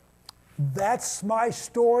 Okay, that's my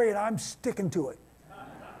story, and I'm sticking to it.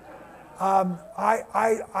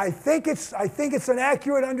 I think it's an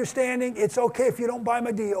accurate understanding. It's okay if you don't buy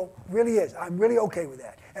my deal. It really is. I'm really okay with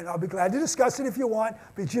that. And I'll be glad to discuss it if you want,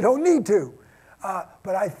 but you don't need to.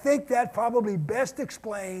 But I think that probably best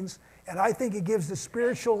explains, and I think it gives the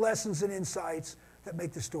spiritual lessons and insights that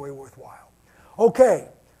make the story worthwhile. Okay,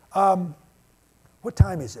 what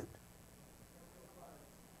time is it?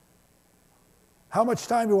 How much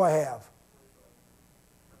time do I have?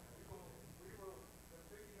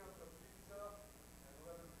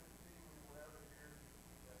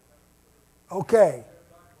 Okay.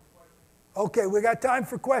 Okay, we got time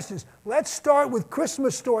for questions. Let's start with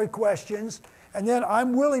Christmas story questions, and then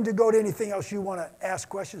I'm willing to go to anything else you want to ask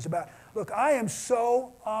questions about. Look, I am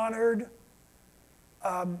so honored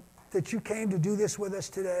that you came to do this with us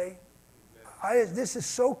today. This is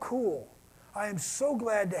so cool. I am so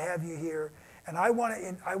glad to have you here, and I want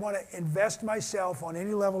to invest myself on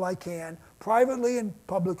any level I can, privately and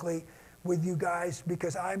publicly, with you guys,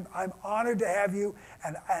 because I'm honored to have you,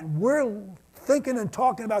 and we're thinking and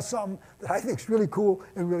talking about something that I think is really cool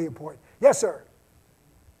and really important. Yes, sir.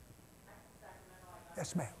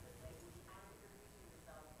 Yes, ma'am.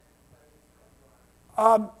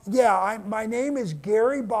 My name is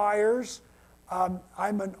Gary Byers. I'm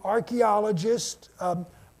an archaeologist, a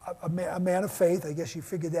man of faith. I guess you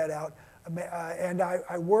figured that out. And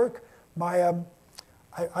I work. I'm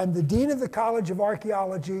the dean of the College of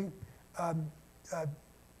Archaeology,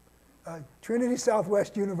 Trinity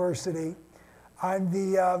Southwest University.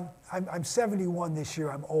 I'm 71 this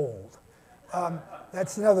year. I'm old.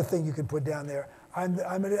 That's another thing you can put down there. I'm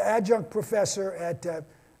an adjunct professor at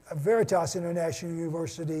Veritas International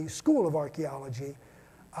University School of Archaeology.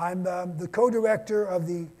 I'm the co-director of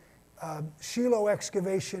the Shiloh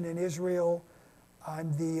Excavation in Israel.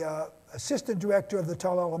 I'm the assistant director of the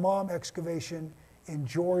el-Hammam excavation in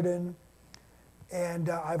Jordan. And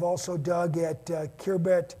I've also dug at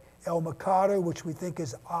Khirbet el-Maqatir, which we think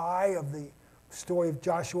is Ai, of the story of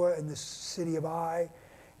Joshua in the city of Ai.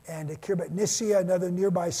 And at Khirbet Nisya, another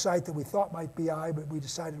nearby site that we thought might be Ai, but we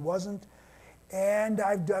decided wasn't. And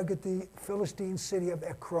I've dug at the Philistine city of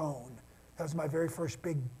Ekron. That was my very first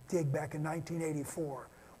big dig back in 1984.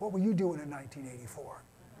 What were you doing in 1984?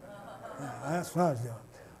 Yeah, that's what I was doing.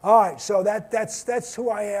 All right, so that's who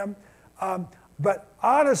I am. But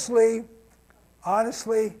honestly, I'm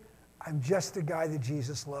just the guy that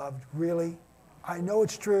Jesus loved, really. I know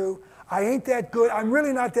it's true. I ain't that good. I'm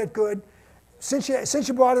really not that good. Since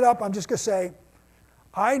you brought it up, I'm just going to say,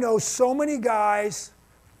 I know so many guys.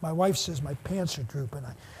 My wife says my pants are drooping.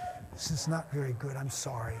 This is not very good. I'm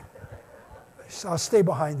sorry. I'll stay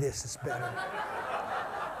behind this. It's better.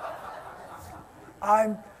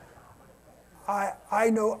 I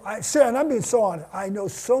know, and I'm being so honest, I know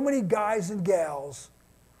so many guys and gals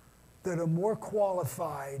that are more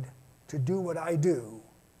qualified to do what I do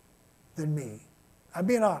than me. I'm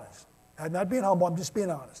being honest. I'm not being humble, I'm just being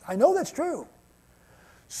honest. I know that's true.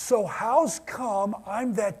 So how's come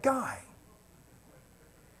I'm that guy?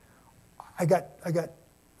 I got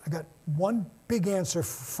one big answer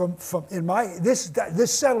from in my this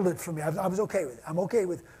settled it for me. I was okay with it. I'm okay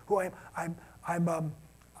with who I am. I'm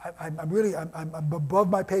above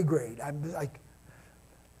my pay grade. I'm like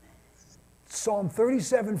Psalm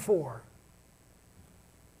 37:4.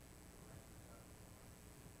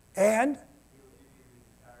 And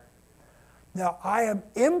now I am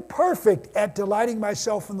imperfect at delighting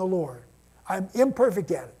myself in the Lord. I'm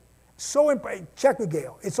imperfect at it. Check with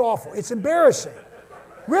Gail. It's awful. It's embarrassing.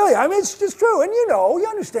 Really, I mean, it's just true. And you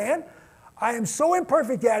understand. I am so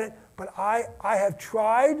imperfect at it, but I have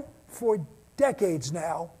tried for decades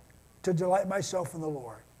now to delight myself in the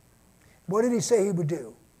Lord. What did he say he would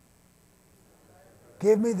do?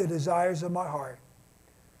 Give me the desires of my heart.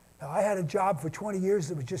 Now, I had a job for 20 years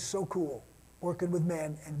that was just so cool, working with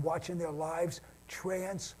men and watching their lives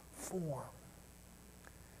transform.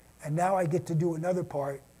 And now I get to do another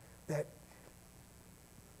part that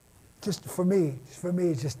just for me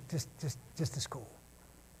is just as cool.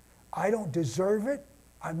 I don't deserve it.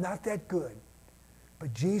 I'm not that good.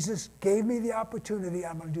 But Jesus gave me the opportunity.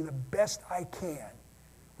 I'm going to do the best I can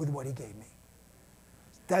with what he gave me.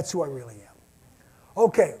 That's who I really am.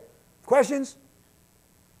 Okay, questions?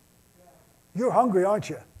 You're hungry, aren't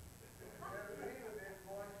you?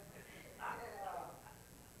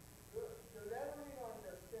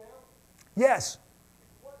 Yes.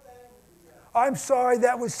 I'm sorry,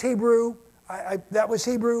 that was Hebrew. That was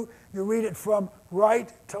Hebrew. You read it from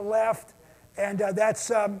right to left, and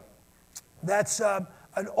that's an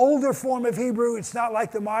older form of Hebrew. It's not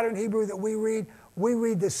like the modern Hebrew that we read. We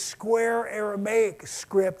read the square Aramaic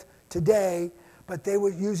script today, but they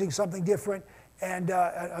were using something different and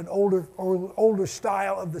an older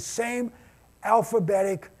style of the same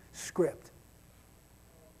alphabetic script.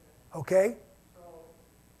 Okay?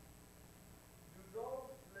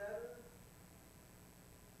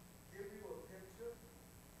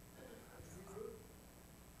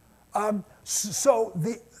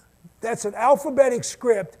 That's an alphabetic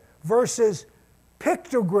script versus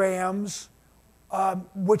pictograms,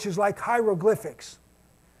 which is like hieroglyphics.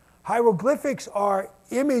 Hieroglyphics are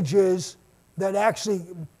images that actually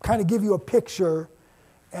kind of give you a picture,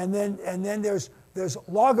 and then there's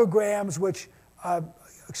logograms, which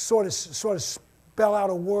sort of spell out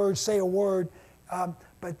a word, say a word,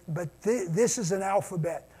 but this is an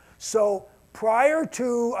alphabet. So prior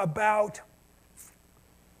to about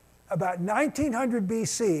 1900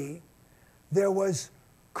 BC, there was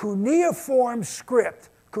cuneiform script.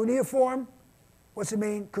 Cuneiform, what's it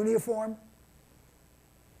mean, cuneiform?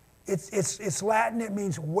 It's Latin, it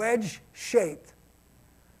means wedge-shaped.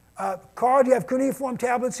 Carl, do you have cuneiform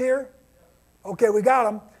tablets here? Okay, we got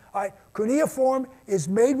them. All right, cuneiform is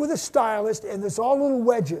made with a stylus, and there's all little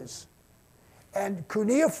wedges. And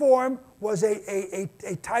cuneiform was a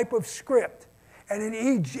type of script. And in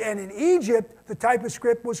Egypt, the type of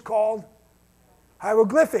script was called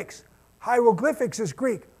hieroglyphics. Hieroglyphics is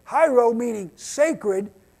Greek. Hiero meaning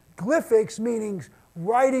sacred, glyphics meaning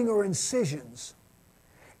writing or incisions.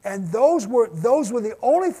 And those were the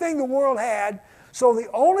only thing the world had. So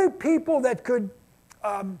the only people that could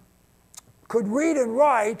read and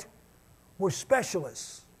write were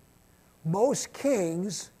specialists. Most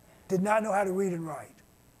kings did not know how to read and write.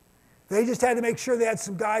 They just had to make sure they had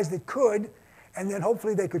some guys that could, and then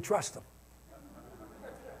hopefully they could trust them.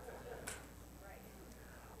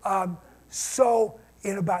 So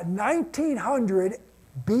in about 1900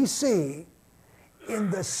 BC, in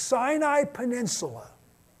the Sinai Peninsula,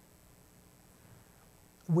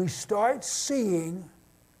 we start seeing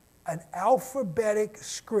an alphabetic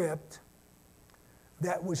script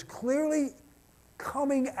that was clearly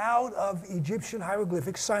coming out of Egyptian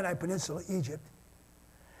hieroglyphics, Sinai Peninsula, Egypt.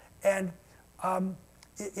 And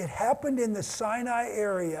it happened in the Sinai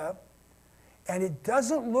area, And it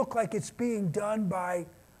doesn't look like it's being done by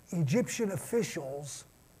Egyptian officials,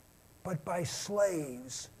 but by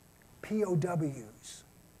slaves, POWs.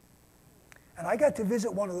 And I got to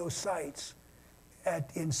visit one of those sites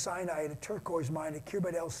in Sinai at a turquoise mine at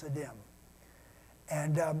Khirbet el-Sadim.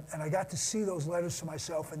 And I got to see those letters for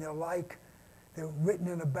myself, and they're written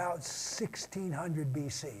in about 1600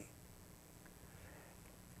 BC.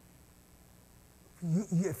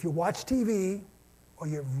 If you watch TV or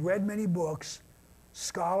you've read many books,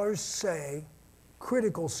 scholars say,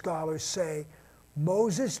 critical scholars say,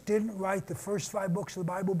 Moses didn't write the first 5 books of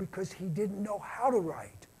the Bible because he didn't know how to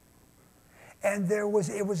write. And it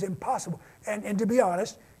was impossible. And to be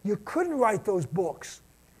honest, you couldn't write those books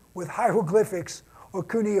with hieroglyphics or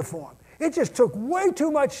cuneiform. It just took way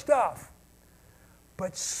too much stuff.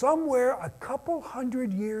 But somewhere a couple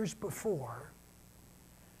hundred years before,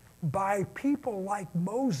 by people like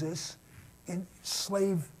Moses,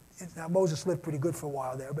 now Moses lived pretty good for a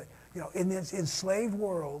while there, but in this enslaved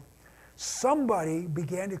world, somebody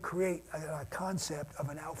began to create a concept of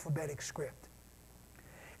an alphabetic script.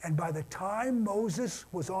 And by the time Moses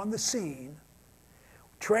was on the scene,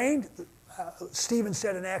 trained, Stephen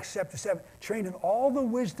said in Acts chapter 7, trained in all the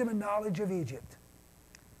wisdom and knowledge of Egypt,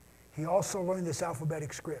 he also learned this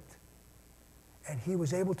alphabetic script. And he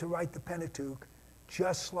was able to write the Pentateuch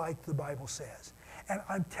just like the Bible says. And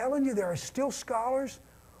I'm telling you, there are still scholars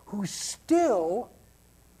who still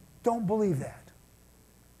don't believe that.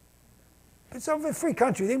 It's a free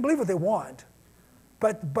country. They can believe what they want.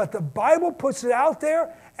 But the Bible puts it out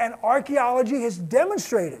there, and archaeology has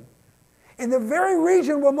demonstrated. In the very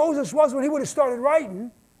region where Moses was when he would have started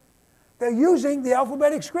writing, they're using the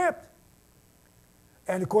alphabetic script.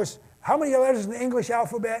 And of course, how many letters in the English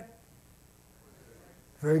alphabet?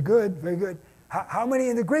 Very good, very good. How many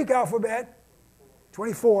in the Greek alphabet?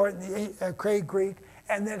 24 in the Greek.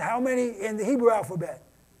 And then how many in the Hebrew alphabet?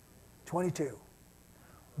 22.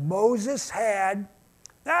 Moses had,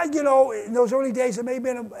 in those early days, it may have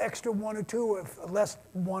been an extra 1 or 2, or less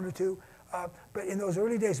 1 or 2. But in those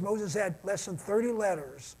early days, Moses had less than 30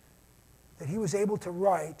 letters that he was able to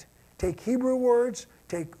write. Take Hebrew words,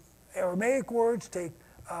 take Aramaic words, take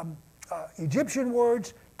Egyptian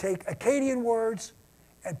words, take Akkadian words,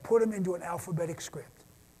 and put them into an alphabetic script.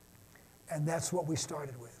 And that's what we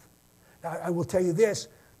started with. Now, I will tell you this,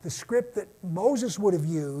 the script that Moses would have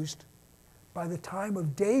used by the time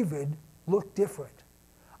of David looked different.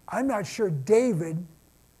 I'm not sure David,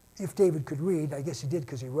 if David could read, I guess he did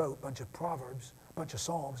because he wrote a bunch of Proverbs, a bunch of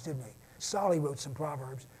Psalms, didn't he? Solly wrote some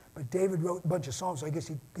Proverbs, but David wrote a bunch of Psalms, so I guess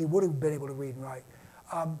he would have been able to read and write.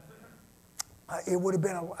 It would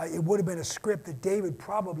have been a script that David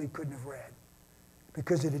probably couldn't have read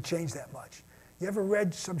because it had changed that much. You ever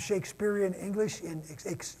read some Shakespearean English in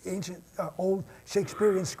ancient, old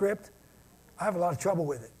Shakespearean script? I have a lot of trouble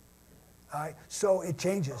with it. So it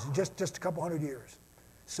changes in just a couple hundred years.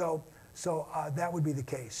 So that would be the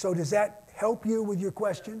case. So does that help you with your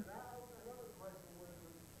question?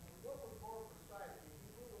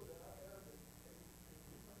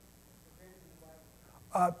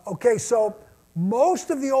 Okay, so most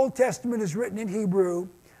of the Old Testament is written in Hebrew.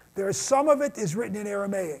 There's some of it is written in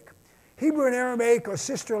Aramaic. Hebrew and Aramaic are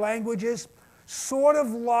sister languages, sort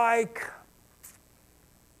of like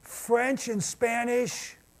French and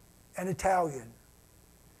Spanish and Italian.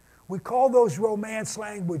 We call those Romance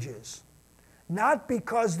languages, not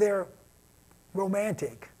because they're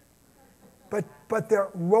romantic, but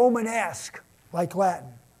they're Romanesque, like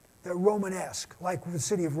Latin. They're Romanesque, like the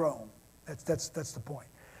city of Rome. That's the point.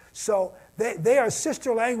 So they are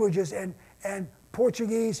sister languages, and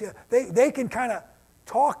Portuguese, they can kind of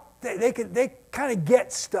talk, they kind of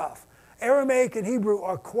get stuff. Aramaic and Hebrew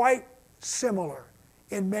are quite similar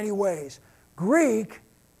in many ways. Greek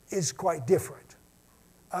is quite different.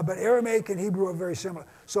 But Aramaic and Hebrew are very similar.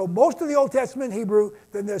 So most of the Old Testament in Hebrew,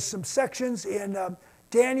 then there's some sections in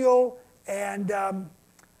Daniel and, I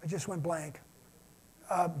just went blank.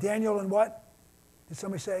 Daniel and what? Did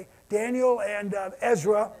somebody say? Daniel and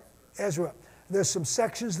Ezra. There's some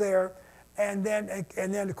sections there. And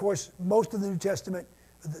then, of course, most of the New Testament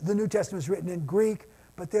is written in Greek,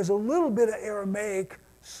 but there's a little bit of Aramaic,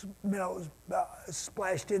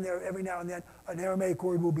 splashed in there every now and then. An Aramaic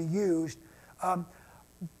word will be used.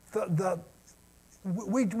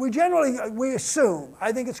 We assume,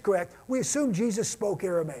 I think it's correct, we assume Jesus spoke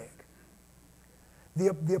Aramaic.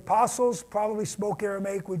 The apostles probably spoke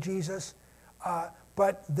Aramaic with Jesus,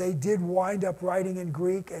 but they did wind up writing in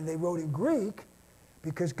Greek, and they wrote in Greek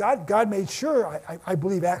because God made sure, I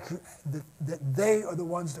believe, that they are the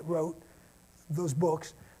ones that wrote those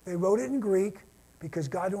books. They wrote it in Greek because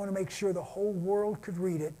God wanted to make sure the whole world could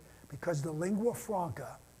read it, because the lingua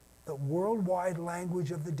franca, the worldwide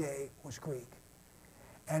language of the day, was Greek.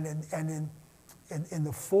 And in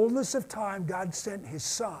the fullness of time, God sent his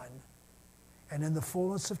Son. And in the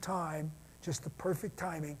fullness of time, just the perfect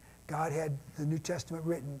timing, God had the New Testament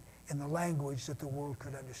written in the language that the world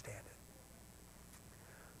could understand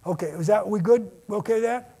it. Okay, we good? We okay with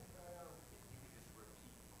that?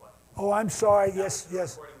 Oh, I'm sorry. Yes,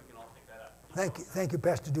 yes. Thank you,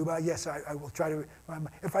 Pastor Dubai. Yes, I will try to.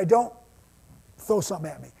 If I don't, throw something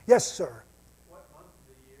at me. Yes, sir. What month of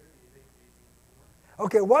the year do you think Jesus was born?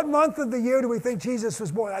 Okay, what month of the year do we think Jesus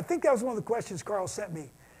was born? I think that was one of the questions Carl sent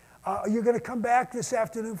me. Are you going to come back this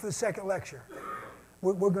afternoon for the second lecture?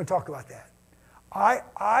 We're going to talk about that.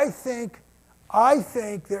 I think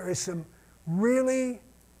there is some really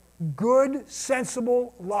good,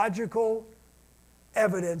 sensible, logical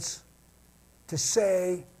evidence to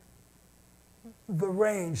say the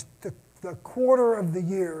range, the quarter of the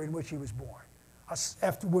year in which he was born.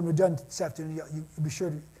 When we're done this afternoon, you be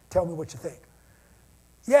sure to tell me what you think.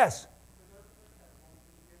 Yes?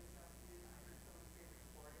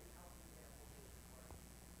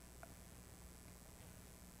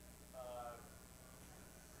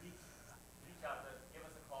 Give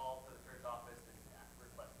us a call to the church office and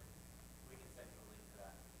request it. We can send you a link to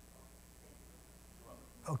that.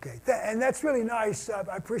 Okay, and that's really nice.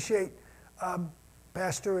 I appreciate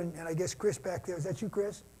Pastor and I guess Chris back there. Is that you,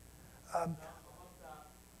 Chris?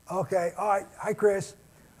 Okay, all right. Hi, Chris.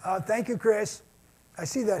 Thank you, Chris. I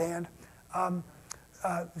see that hand.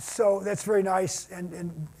 So that's very nice,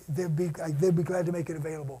 and they'd be glad to make it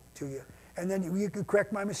available to you. And then you can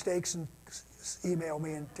correct my mistakes and email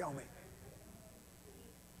me and tell me.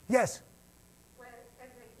 Yes? Well, as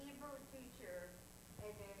a Hebrew teacher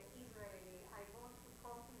and an Israeli, I want to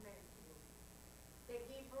compliment you. The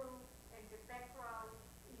Hebrew and the background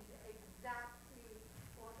is exactly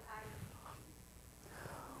what I need.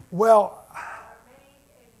 Well, Aramaic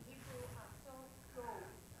and Hebrew are so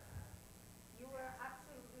close. You were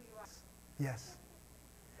absolutely right. yes.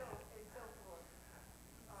 So and so forth.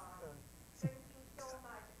 Thank you so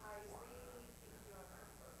much. I really think you are my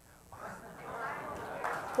person.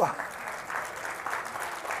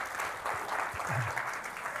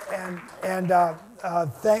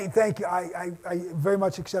 Thank you. I very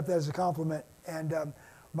much accept that as a compliment. And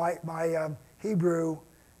my Hebrew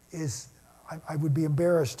is, I would be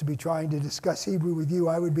embarrassed to be trying to discuss Hebrew with you.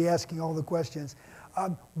 I would be asking all the questions.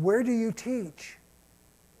 Where do you teach?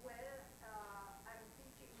 Well, I'm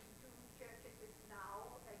teaching in 2 churches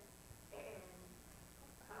now and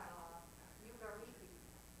Albuquerque.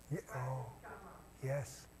 Oh,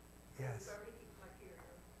 yes, yes. Albuquerque material.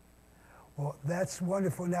 Well, that's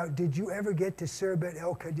wonderful. Now, did you ever get to Khirbet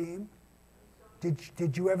el-Qadim?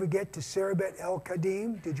 Did you ever get to Khirbet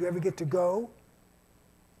el-Qadim? Did you ever get to go?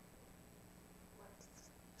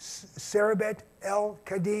 Khirbet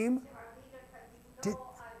el-Qadim? Did- No,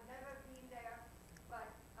 I've never been there, but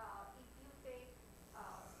if you take,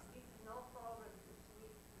 it's no problem to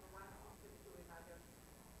switch from one office to another.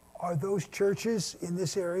 Are those churches in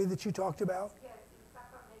this area that you talked about? Yes, in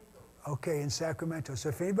Sacramento. Okay, in Sacramento. So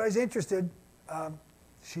if anybody's interested,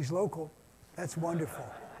 she's local. That's wonderful.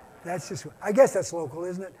 That's just, I guess that's local,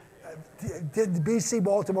 isn't it? The BC,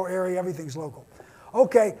 Baltimore area, everything's local.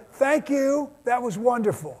 Okay, thank you. That was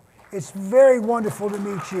wonderful. It's very wonderful to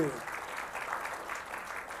meet you.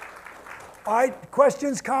 All right,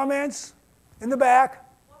 questions, comments? In the back.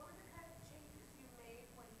 What were the kind of changes you made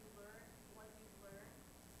when you learned what you learned?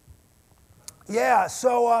 Yeah,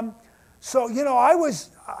 so you know,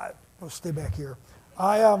 we'll stay back here.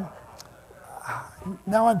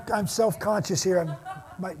 Now I'm self-conscious here. I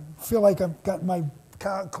might feel like I've got my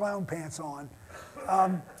clown pants on.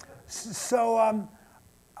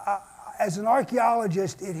 As an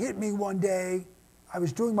archaeologist, it hit me one day. I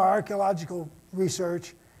was doing my archaeological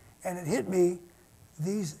research, and it hit me.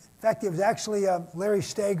 In fact, it was actually Larry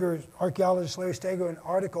Steger, archaeologist Larry Steger, an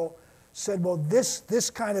article said, well,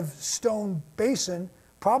 this kind of stone basin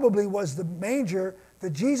probably was the manger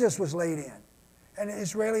that Jesus was laid in. And an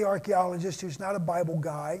Israeli archaeologist who's not a Bible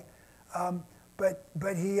guy, but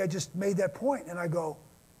he just made that point, and I go,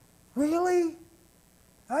 really?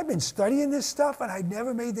 I've been studying this stuff, and I'd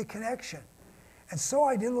never made the connection. And so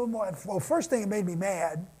I did a little more. Well, first thing, it made me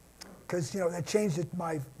mad, because that changed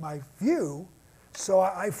my view. So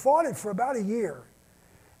I fought it for about a year.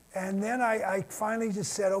 And then I finally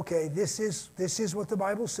just said, okay, this is what the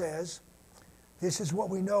Bible says. This is what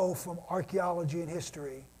we know from archaeology and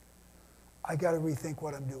history. I got to rethink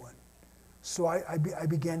what I'm doing. So I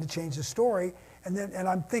began to change the story, and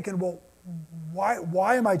I'm thinking, well,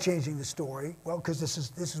 why am I changing the story? Well, because this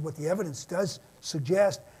is what the evidence does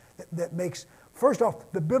suggest, that makes, first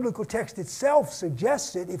off, the biblical text itself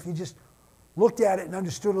suggests it if you just looked at it and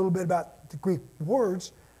understood a little bit about the Greek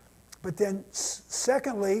words. But then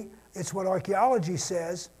secondly, it's what archaeology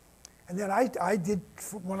says. And then I did,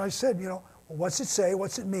 when I said, well, what's it say?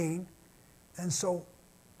 What's it mean? And so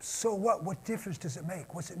what? What difference does it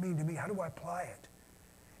make? What's it mean to me? How do I apply it?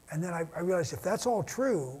 And then I realized if that's all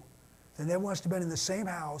true, then they must have been in the same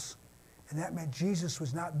house, and that meant Jesus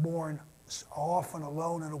was not born off and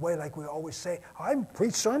alone in a way like we always say. I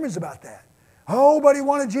preach sermons about that. Nobody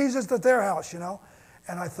wanted Jesus at their house, And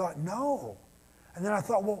I thought, no. And then I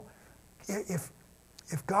thought, well, if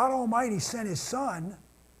God Almighty sent his son,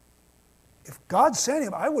 if God sent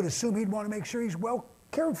him, I would assume he'd want to make sure he's well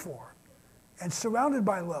cared for and surrounded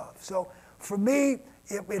by love. So for me,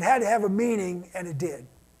 it had to have a meaning, and it did.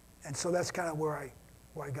 And so that's kind of where I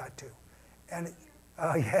got to. And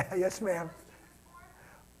yeah, yes, ma'am.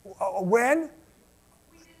 When? We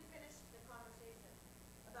didn't finish the conversation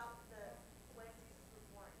about when Jesus was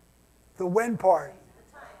born. The when part.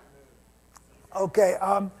 The time. Okay.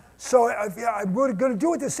 So we're going to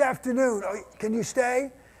do it this afternoon. Can you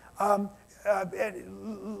stay?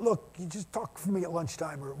 Look, you just talk for me at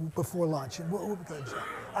lunchtime or before lunch, and we'll be good.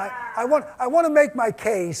 I want to make my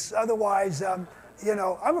case. Otherwise, I'm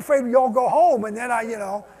afraid we all go home, and then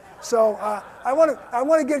So I want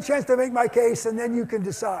to get a chance to make my case, and then you can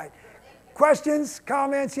decide. Questions,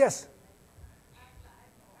 comments? Yes.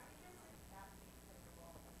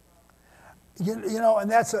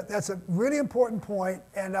 And that's a really important point,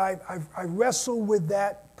 and I wrestle with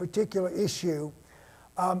that particular issue.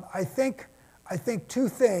 I think two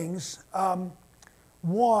things.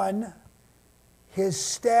 One, his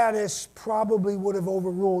status probably would have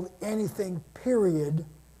overruled anything, period.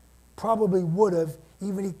 Probably would have.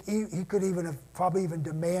 Even he could even have probably even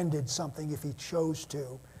demanded something if he chose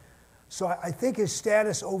to. So I think his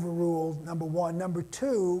status overruled, number one. Number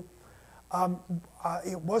two,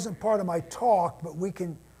 it wasn't part of my talk, but we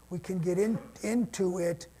can get into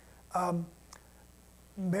it.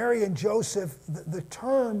 Mary and Joseph, the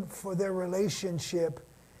term for their relationship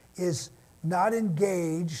is not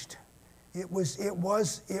engaged. There was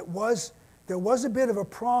a bit of a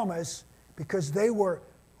promise because they were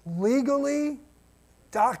legally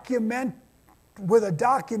with a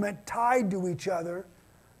document tied to each other.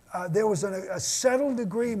 There was a settled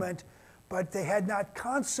agreement, but they had not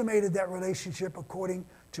consummated that relationship according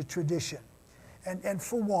to tradition. And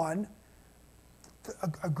for one,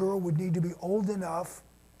 a girl would need to be old enough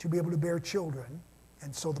to be able to bear children,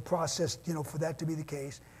 and so the process, for that to be the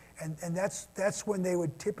case, and that's when they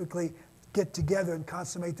would typically get together and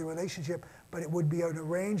consummate the relationship. But it would be an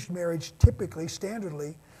arranged marriage, typically,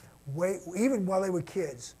 standardly, even while they were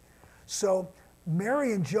kids. So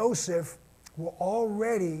Mary and Joseph were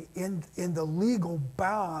already in the legal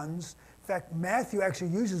bonds. In fact, Matthew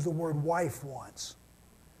actually uses the word wife once.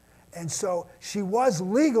 And so she was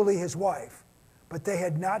legally his wife, but they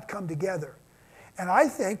had not come together. And I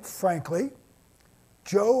think, frankly,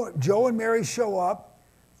 Joe and Mary show up,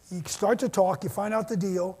 you start to talk, you find out the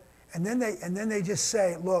deal, and then they just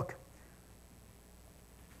say, look,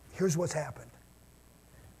 here's what's happened.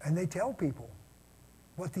 And they tell people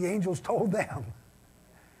what the angels told them.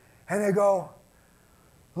 And they go,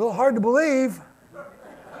 a little hard to believe,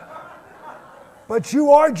 but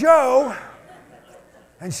you are Joe,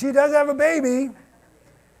 and she does have a baby,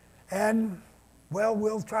 and, well,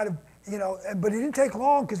 we'll try to, but it didn't take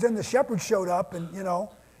long because then the shepherds showed up,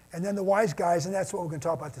 and then the wise guys, and that's what we're going to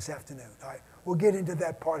talk about this afternoon. All right, we'll get into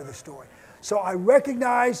that part of the story. So I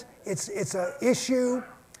recognize it's an issue.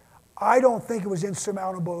 I don't think it was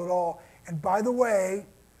insurmountable at all. And by the way,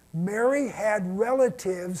 Mary had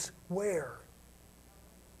relatives where?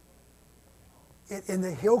 In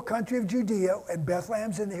the hill country of Judea, and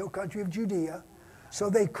Bethlehem's in the hill country of Judea. So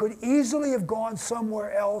they could easily have gone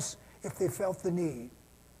somewhere else if they felt the need.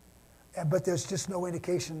 But there's just no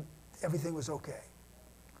indication everything was okay.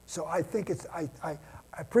 So I think I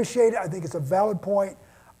appreciate it. I think it's a valid point.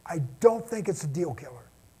 I don't think it's a deal killer.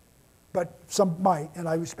 But some might, and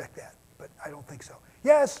I respect that. But I don't think so.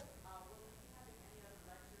 Yes? Will you be having any other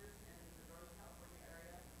lectures in the Northern California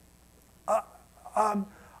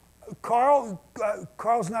area?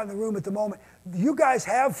 Carl's not in the room at the moment. You guys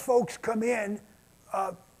have folks come in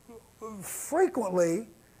frequently.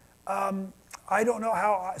 I don't know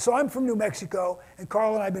how. So I'm from New Mexico, and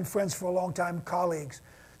Carl and I have been friends for a long time, colleagues.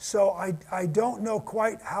 So I don't know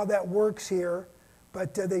quite how that works here,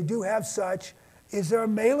 but they do have such. Is there a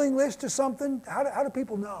mailing list or something? How do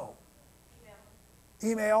people know?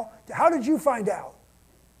 Email. How did you find out?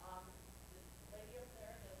 This lady up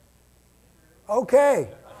there that speaks Hebrew. Okay.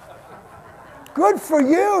 Good for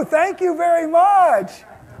you. Thank you very much.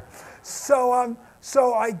 So,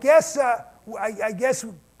 so I guess,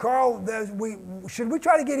 Carl, should we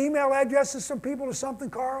try to get email addresses from people or something,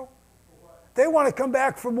 Carl? They want to come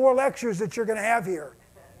back for more lectures that you're going to have here.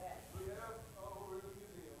 We have over in the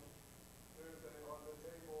museum, there's on the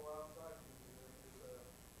table outside the museum,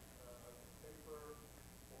 is a paper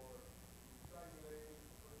or try your name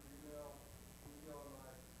or email and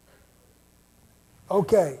my.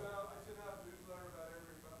 Okay. I send out a newsletter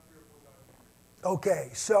about 3 or 4 times a year.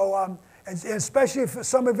 Okay. So, and especially if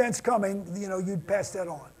some event's coming, you know, you'd pass that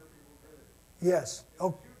on. Yes.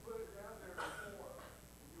 Okay. You put it down there before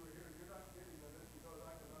you were here. You're not getting this because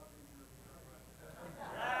I cannot read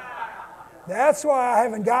your. That's why I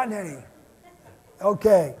haven't gotten any.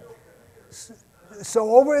 Okay.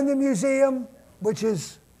 So over in the museum, which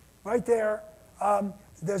is right there,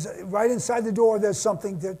 there's right inside the door. There's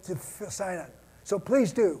something to sign on. So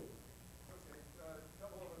please do. Okay, a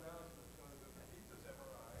couple of announcements. The pizza's ever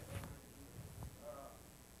arrived.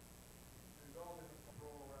 There's all different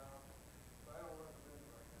roll around, but I don't recommend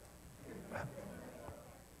it right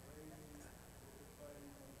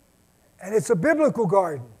now. And it's a biblical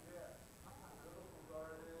garden.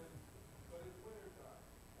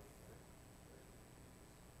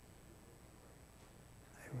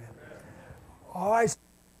 All right.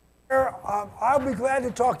 I'll be glad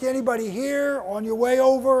to talk to anybody here on your way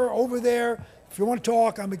over there. If you want to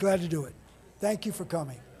talk, I'll be glad to do it. Thank you for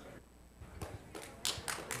coming.